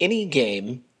turn on any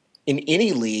game in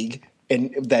any league,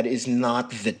 and that is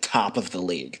not the top of the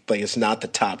league. It's not the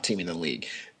top team in the league.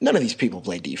 None of these people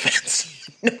play defense.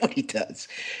 Nobody does.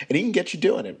 And he can get you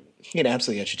doing it. He can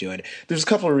absolutely get you doing it. There's a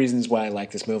couple of reasons why I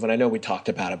like this move, and I know we talked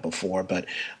about it before, but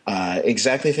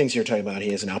exactly the things you're talking about.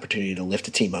 He has an opportunity to lift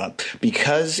a team up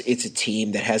because it's a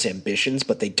team that has ambitions,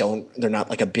 but they're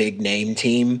not a big name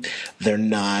team. They're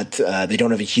not. They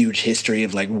don't have a huge history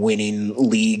of winning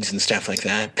leagues and stuff like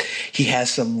that. He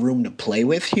has some room to play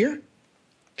with here.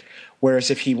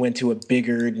 Whereas if he went to a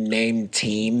bigger name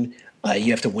team,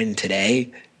 you have to win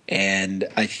today, and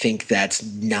I think that's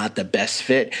not the best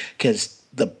fit because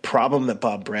the problem that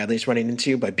Bob Bradley's running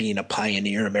into by being a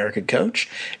pioneer American coach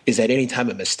is that any time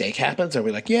a mistake happens, are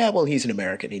we he's an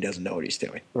American. He doesn't know what he's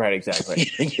doing. Right, exactly.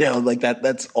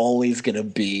 That's always going to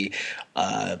be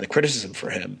the criticism for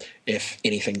him if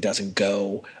anything doesn't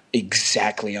go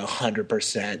exactly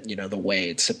 100%, the way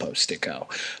it's supposed to go.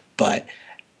 But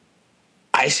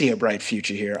I see a bright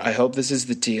future here. I hope this is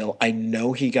the deal. I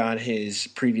know he got his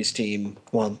previous team,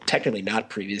 well, technically not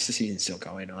previous. The season's still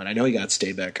going on. I know he got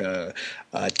Stayback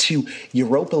to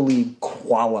Europa League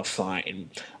qualifying.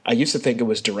 I used to think it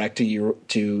was direct to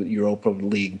Europa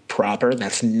League proper.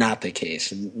 That's not the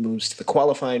case. It moves to the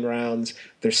qualifying rounds.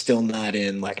 They're still not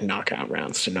in knockout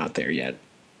rounds. They're not there yet.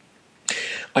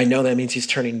 I know that means he's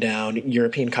turning down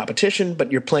European competition,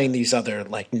 but you're playing these other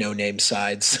no-name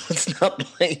sides, so it's not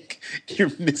like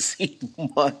you're missing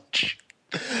much.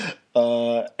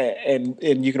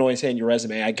 And you can always say in your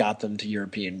resume, I got them to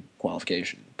European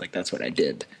qualification. That's what I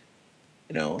did.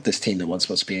 this team that wasn't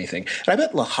supposed to be anything. And I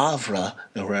bet Le Havre,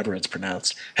 or wherever it's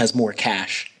pronounced, has more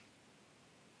cash.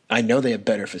 I know they have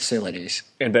better facilities.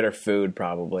 And better food,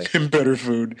 probably. And better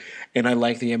food. And I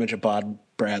like the image of Bob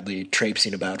Bradley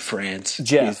traipsing about France.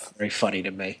 Jeff. He's very funny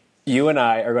to me. You and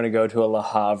I are going to go to a Le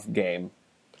Havre game.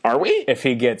 Are we? If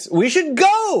he gets... We should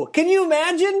go! Can you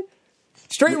imagine?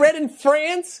 Straight red in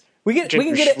France? We go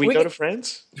to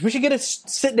France? We should get a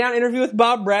sit-down interview with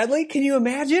Bob Bradley. Can you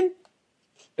imagine?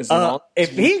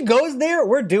 If he goes there,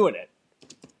 we're doing it.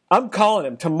 I'm calling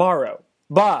him tomorrow.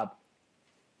 Bob.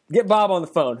 Get Bob on the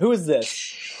phone. Who is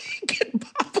this? Get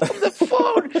Bob on the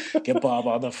phone. Get Bob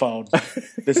on the phone.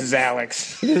 This is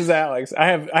Alex. This is Alex.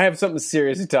 I have something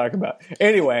serious to talk about.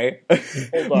 Anyway.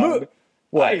 Hold on.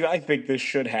 What? I think this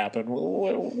should happen.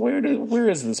 Where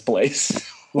is this place?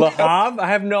 Le Havre? I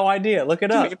have no idea. Look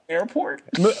it up. An airport?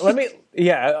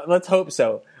 Let's hope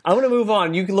so. I'm going to move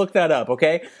on. You can look that up,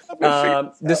 okay?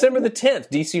 December the 10th,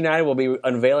 DC United will be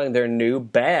unveiling their new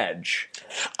badge.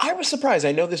 I was surprised.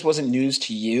 I know this wasn't news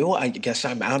to you. I guess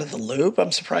I'm out of the loop.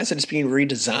 I'm surprised that it's being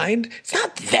redesigned. It's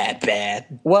not that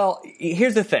bad. Well,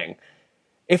 here's the thing.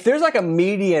 If there's like a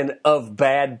median of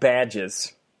bad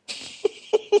badges,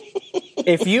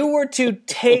 if you were to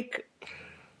take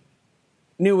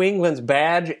New England's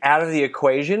badge out of the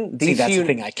equation, that's the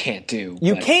thing I can't do.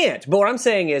 You can't. But what I'm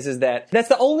saying is that that's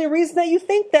the only reason that you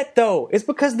think that, though. It's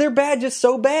because their badge is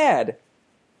so bad.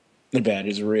 The badge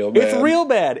is real bad. It's real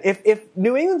bad. If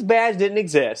New England's badge didn't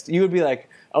exist, you would be like,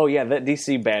 oh, yeah, that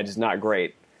DC badge is not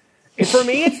great. For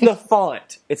me, it's the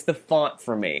font. It's the font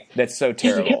for me that's so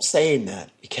terrible. You kept saying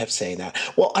that.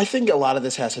 Well, I think a lot of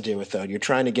this has to do with, though, you're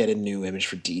trying to get a new image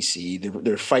for DC.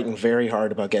 They're fighting very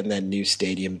hard about getting that new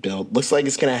stadium built. Looks like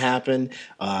it's going to happen.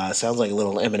 Sounds like a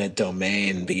little eminent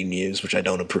domain being used, which I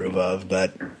don't approve of,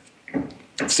 but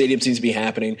stadium seems to be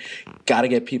happening. Got to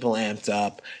get people amped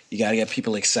up. You got to get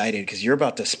people excited because you're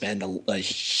about to spend a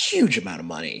huge amount of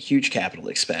money, huge capital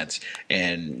expense,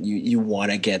 and you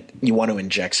want to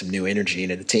inject some new energy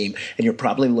into the team. And you're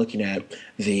probably looking at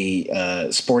the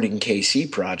Sporting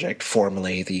KC project,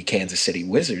 formerly the Kansas City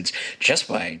Wizards, just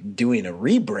by doing a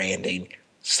rebranding.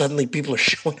 Suddenly, people are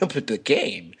showing up at the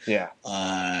game. Yeah,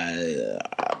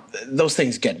 those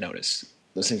things get noticed.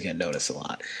 Those things get noticed a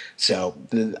lot. So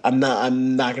I'm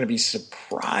not going to be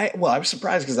surprised. Well, I was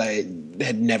surprised because I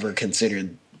had never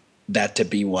considered that to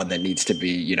be one that needs to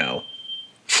be,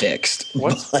 fixed.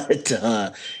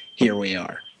 But here we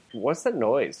are. What's that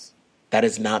noise? That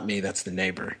is not me. That's the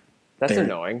neighbor. That's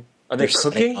annoying. Are they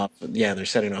cooking? They're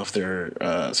setting off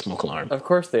their smoke alarm. Of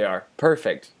course they are.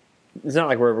 Perfect. It's not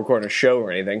like we're recording a show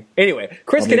or anything. Anyway,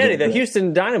 Chris Canetti, the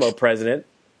Houston Dynamo president,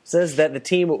 says that the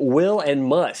team will and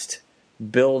must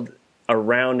build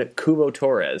around Cubo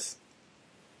Torres.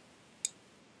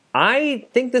 I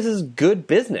think this is good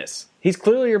business. He's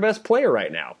clearly your best player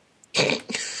right now.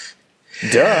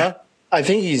 Duh. I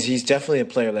think he's definitely a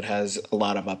player that has a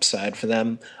lot of upside for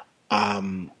them.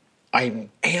 I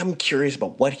am curious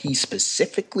about what he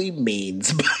specifically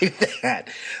means by that.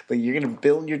 Like, you're going to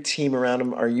build your team around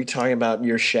him. Are you talking about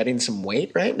you're shedding some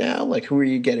weight right now? Like, who are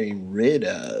you getting rid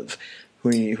of?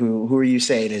 Who are you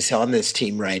saying is on this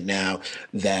team right now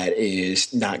that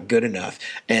is not good enough?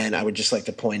 And I would just like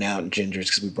to point out, Gingers,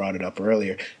 because we brought it up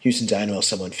earlier, Houston Dynamo,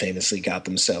 someone famously got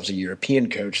themselves a European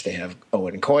coach. They have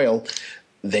Owen Coyle.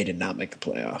 They did not make the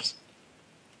playoffs.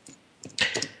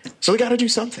 So they got to do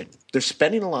something. They're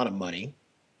spending a lot of money,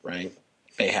 right?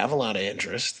 They have a lot of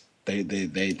interest.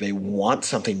 They want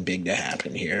something big to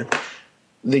happen here.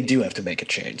 They do have to make a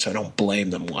change, so I don't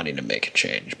blame them wanting to make a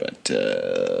change, but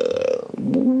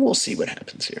we'll see what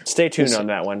happens here. Stay tuned on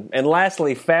that one. And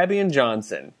lastly, Fabian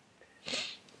Johnson,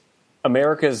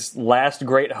 America's last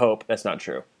great hope. That's not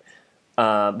true.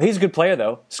 He's a good player,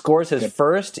 though. Scores his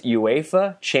first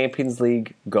UEFA Champions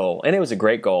League goal, and it was a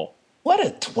great goal. What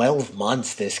a 12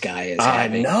 months this guy is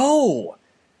having. I know.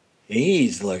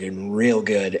 He's looking real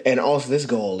good. And also, this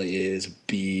goal is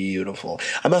beautiful.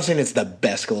 I'm not saying it's the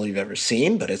best goal you've ever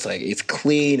seen, but it's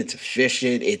clean, it's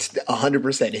efficient, it's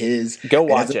 100% his. Go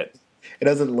watch it. It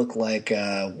doesn't look like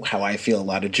how I feel a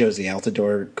lot of Josie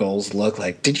Altidore goals look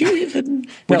like. Did you even?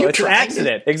 No, it's an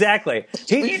accident. Exactly.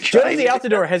 Josie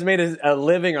Altidore has made a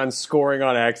living on scoring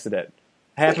on accident.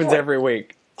 Happens every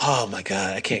week. Oh, my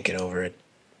God. I can't get over it.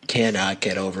 Cannot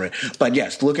get over it. But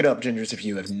yes, look it up, Gingers, if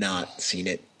you have not seen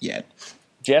it yet.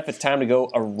 Jeff, it's time to go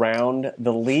around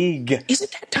the league. Is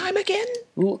it that time again?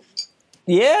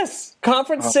 Yes.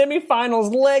 Conference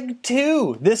semifinals, leg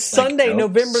 2. This Sunday,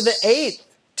 November the 8th.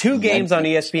 2 games on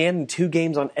ESPN and 2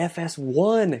 games on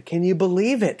FS1. Can you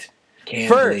believe it? Can't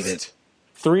believe it.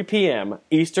 3 p.m.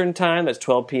 Eastern Time. That's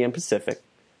 12 p.m. Pacific.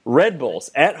 Red Bulls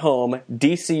at home,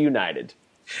 DC United.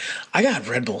 I got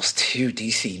Red Bulls 2,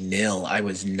 DC 0. I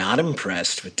was not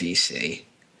impressed with DC.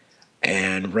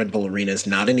 And Red Bull Arena is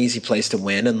not an easy place to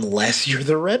win unless you're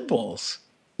the Red Bulls.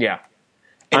 Yeah.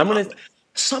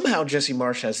 Somehow Jesse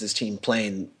Marsch has his team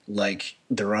playing like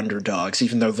they're underdogs,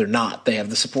 even though they're not. They have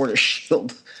the supporter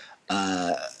shield.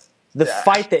 The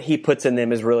fight that he puts in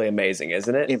them is really amazing,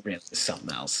 isn't it? It really is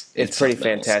something else. It's pretty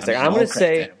fantastic. I'm going to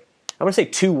say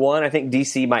 2-1. I think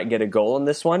DC might get a goal in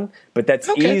this one, but that's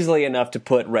easily enough to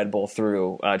put Red Bull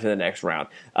through to the next round.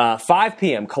 5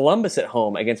 p.m., Columbus at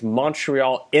home against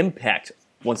Montreal Impact,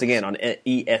 once again on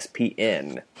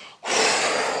ESPN.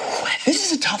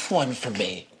 This is a tough one for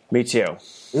me. Me too.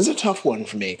 This is a tough one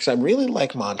for me because I really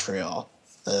like Montreal,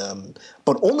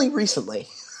 but only recently,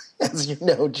 as you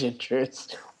know,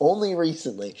 Gingers, only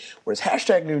recently. Whereas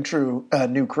hashtag new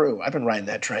crew, I've been riding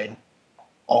that train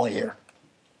all year.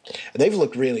 And they've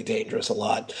looked really dangerous a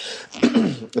lot.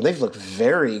 And they've looked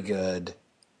very good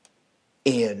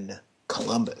in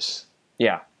Columbus.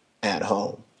 Yeah. At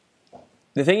home.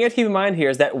 The thing you have to keep in mind here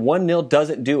is that 1-0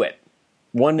 doesn't do it.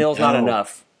 1-0 is not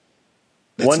enough.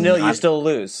 1-0, you still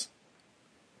lose.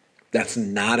 That's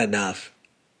not enough.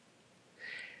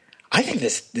 I think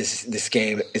this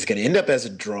game is going to end up as a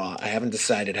draw. I haven't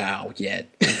decided how yet,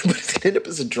 but it's going to end up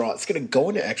as a draw. It's going to go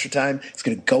into extra time. It's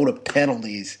going to go to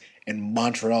penalties, and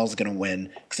Montreal's going to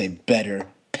win because they better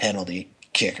penalty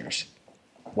kickers.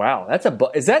 Wow,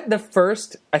 is that the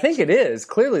first? I think it is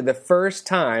clearly the first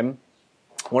time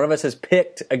one of us has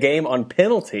picked a game on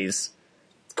penalties.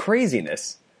 It's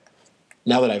craziness.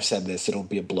 Now that I've said this, it'll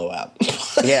be a blowout.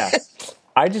 Yeah.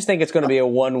 I just think it's going to be a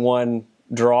 1-1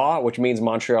 draw, which means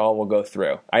Montreal will go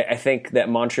through. I think that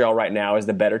Montreal right now is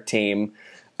the better team.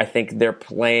 I think they're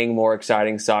playing more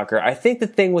exciting soccer. I think the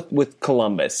thing with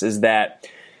Columbus is that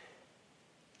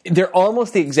they're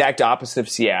almost the exact opposite of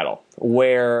Seattle,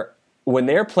 where when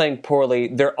they're playing poorly,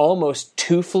 they're almost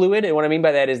too fluid. And what I mean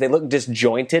by that is they look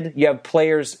disjointed. You have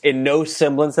players in no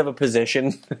semblance of a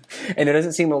position, and there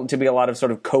doesn't seem to be a lot of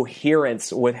sort of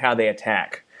coherence with how they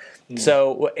attack.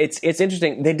 So it's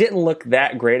interesting. They didn't look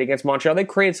that great against Montreal. They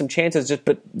created some chances,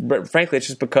 but frankly, it's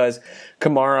just because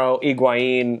Kamaro,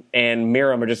 Higuain, and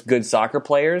Miram are just good soccer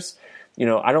players. You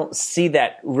know, I don't see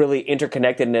that really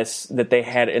interconnectedness that they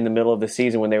had in the middle of the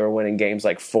season when they were winning games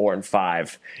like 4 and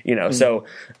 5. You know, so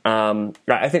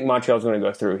I think Montreal's going to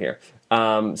go through here.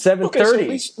 7:30. Okay, so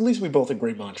at least we both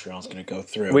agree Montreal's going to go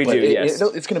through. We do, yes.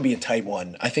 It's going to be a tight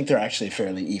one. I think they're actually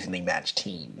fairly evenly matched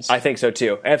teams. I think so,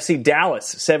 too. FC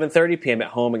Dallas, 7:30 p.m. at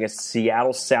home against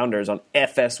Seattle Sounders on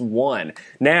FS1.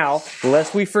 Now,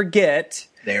 lest we forget...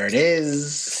 There it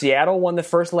is. Seattle won the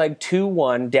first leg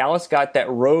 2-1. Dallas got that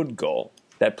road goal,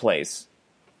 that place.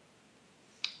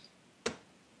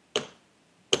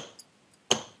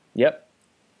 Yep.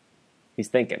 He's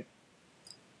thinking.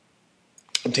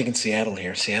 I'm taking Seattle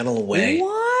here. Seattle away.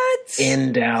 What?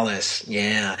 In Dallas.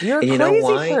 Yeah. You're a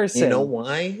crazy person. You know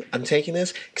why I'm taking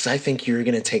this? Because I think you're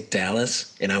going to take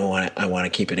Dallas, and I want to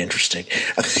keep it interesting.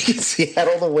 I'm taking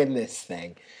Seattle to win this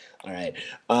thing. All right.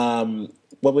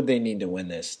 What would they need to win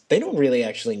this? They don't really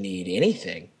actually need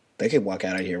anything. They could walk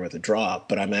out of here with a draw,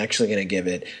 but I'm actually going to give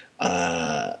it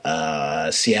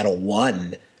Seattle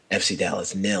 1, FC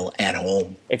Dallas 0 at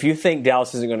home. If you think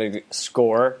Dallas isn't going to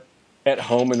score at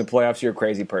home in the playoffs, you're a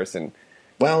crazy person.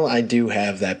 Well, I do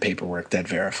have that paperwork that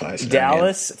verifies.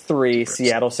 Dallas 3,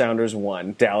 Seattle Sounders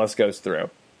 1. Dallas goes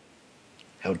through.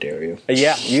 How dare you?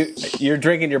 Yeah, you're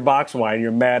drinking your box wine.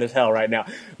 You're mad as hell right now.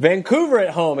 Vancouver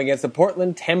at home against the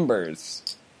Portland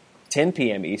Timbers. 10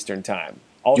 p.m. Eastern Time.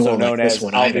 Also known as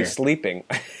I'll Be Sleeping.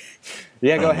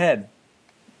 Yeah, go ahead.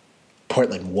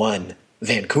 Portland 1,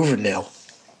 Vancouver 0.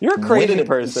 You're a crazy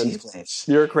person.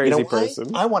 You're a crazy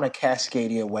person. I want a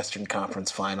Cascadia Western Conference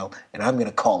final, and I'm going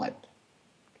to call it.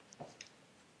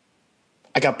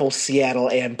 I got both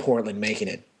Seattle and Portland making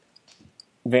it.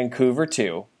 Vancouver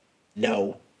 2.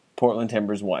 No. Portland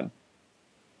Timbers 1.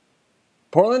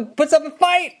 Portland puts up a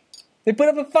fight. They put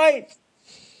up a fight.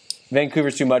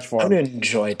 Vancouver's too much for them. I'm going to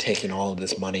enjoy taking all of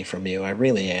this money from you. I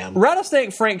really am.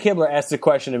 Rattlesnake Frank Kibler asked a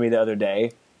question to me the other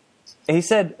day. He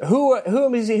said,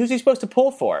 who's he supposed to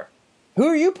pull for? Who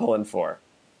are you pulling for?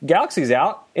 Galaxy's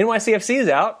out. NYC FC is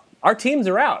out. Our teams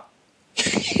are out.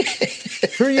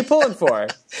 Who are you pulling for?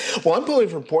 Well, I'm pulling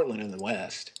for Portland in the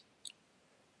West.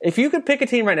 If you could pick a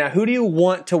team right now, who do you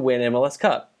want to win MLS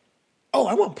Cup? Oh,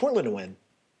 I want Portland to win.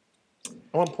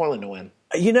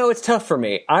 You know, it's tough for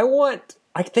me.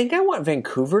 I think I want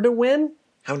Vancouver to win.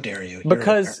 How dare you?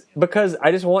 Because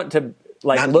I just want to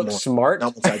look smart.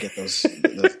 Not once I get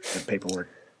the paperwork.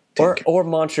 Or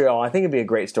Montreal. I think it'd be a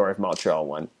great story if Montreal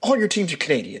won. All your teams are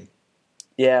Canadian.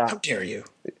 Yeah. How dare you?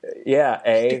 Yeah,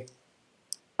 A.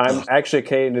 I'm actually a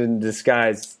Canadian in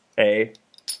disguise, A.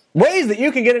 Ways that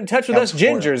you can get in touch with us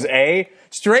gingers, A.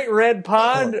 Straight Red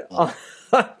Pod on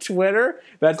Twitter.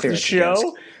 That's the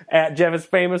show. At Jeff is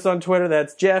Famous on Twitter.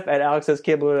 That's Jeff. At Alex S.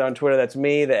 Kibler on Twitter. That's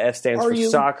me. The S stands for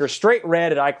soccer. Straight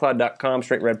Red at iCloud.com.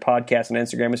 Straight Red Podcast on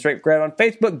Instagram. And Straight Red on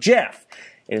Facebook. Jeff,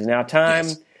 it is now time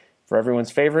for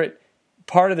everyone's favorite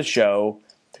part of the show.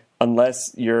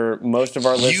 Unless you're most of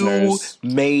our listeners. You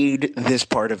made this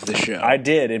part of the show. I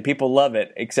did, and people love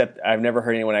it, except I've never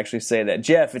heard anyone actually say that.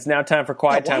 Jeff, it's now time for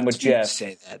Quiet Time with Jeff. Why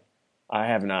did you say that? I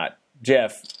have not.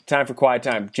 Jeff, time for Quiet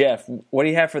Time. Jeff, what do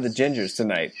you have for the Gingers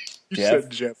tonight? You Jeff?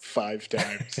 said Jeff 5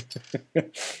 times.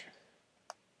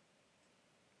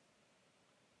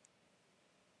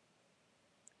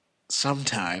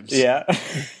 Sometimes. Yeah.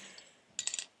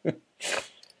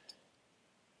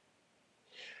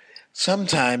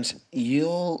 Sometimes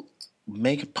you'll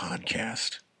make a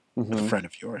podcast with a friend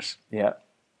of yours. Yeah.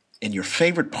 And your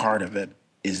favorite part of it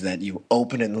is that you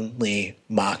openly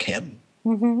mock him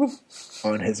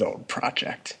on his own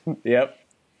project. Yep.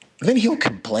 And then he'll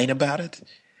complain about it.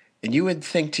 And you would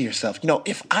think to yourself,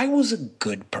 if I was a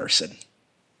good person,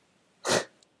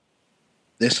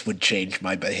 this would change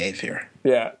my behavior.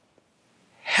 Yeah.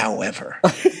 However,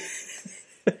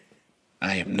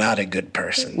 I am not a good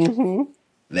person.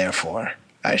 Therefore,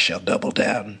 I shall double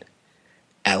down.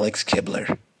 Alex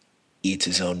Kibler eats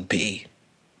his own pee.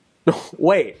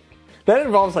 Wait, that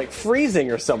involves like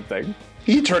freezing or something.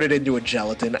 You turn it into a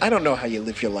gelatin. I don't know how you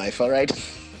live your life, all right?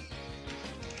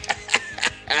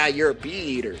 You're a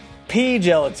pea eater. Pea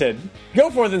gelatin. Go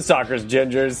forth in soccer's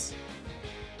gingers.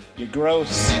 You're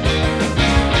gross.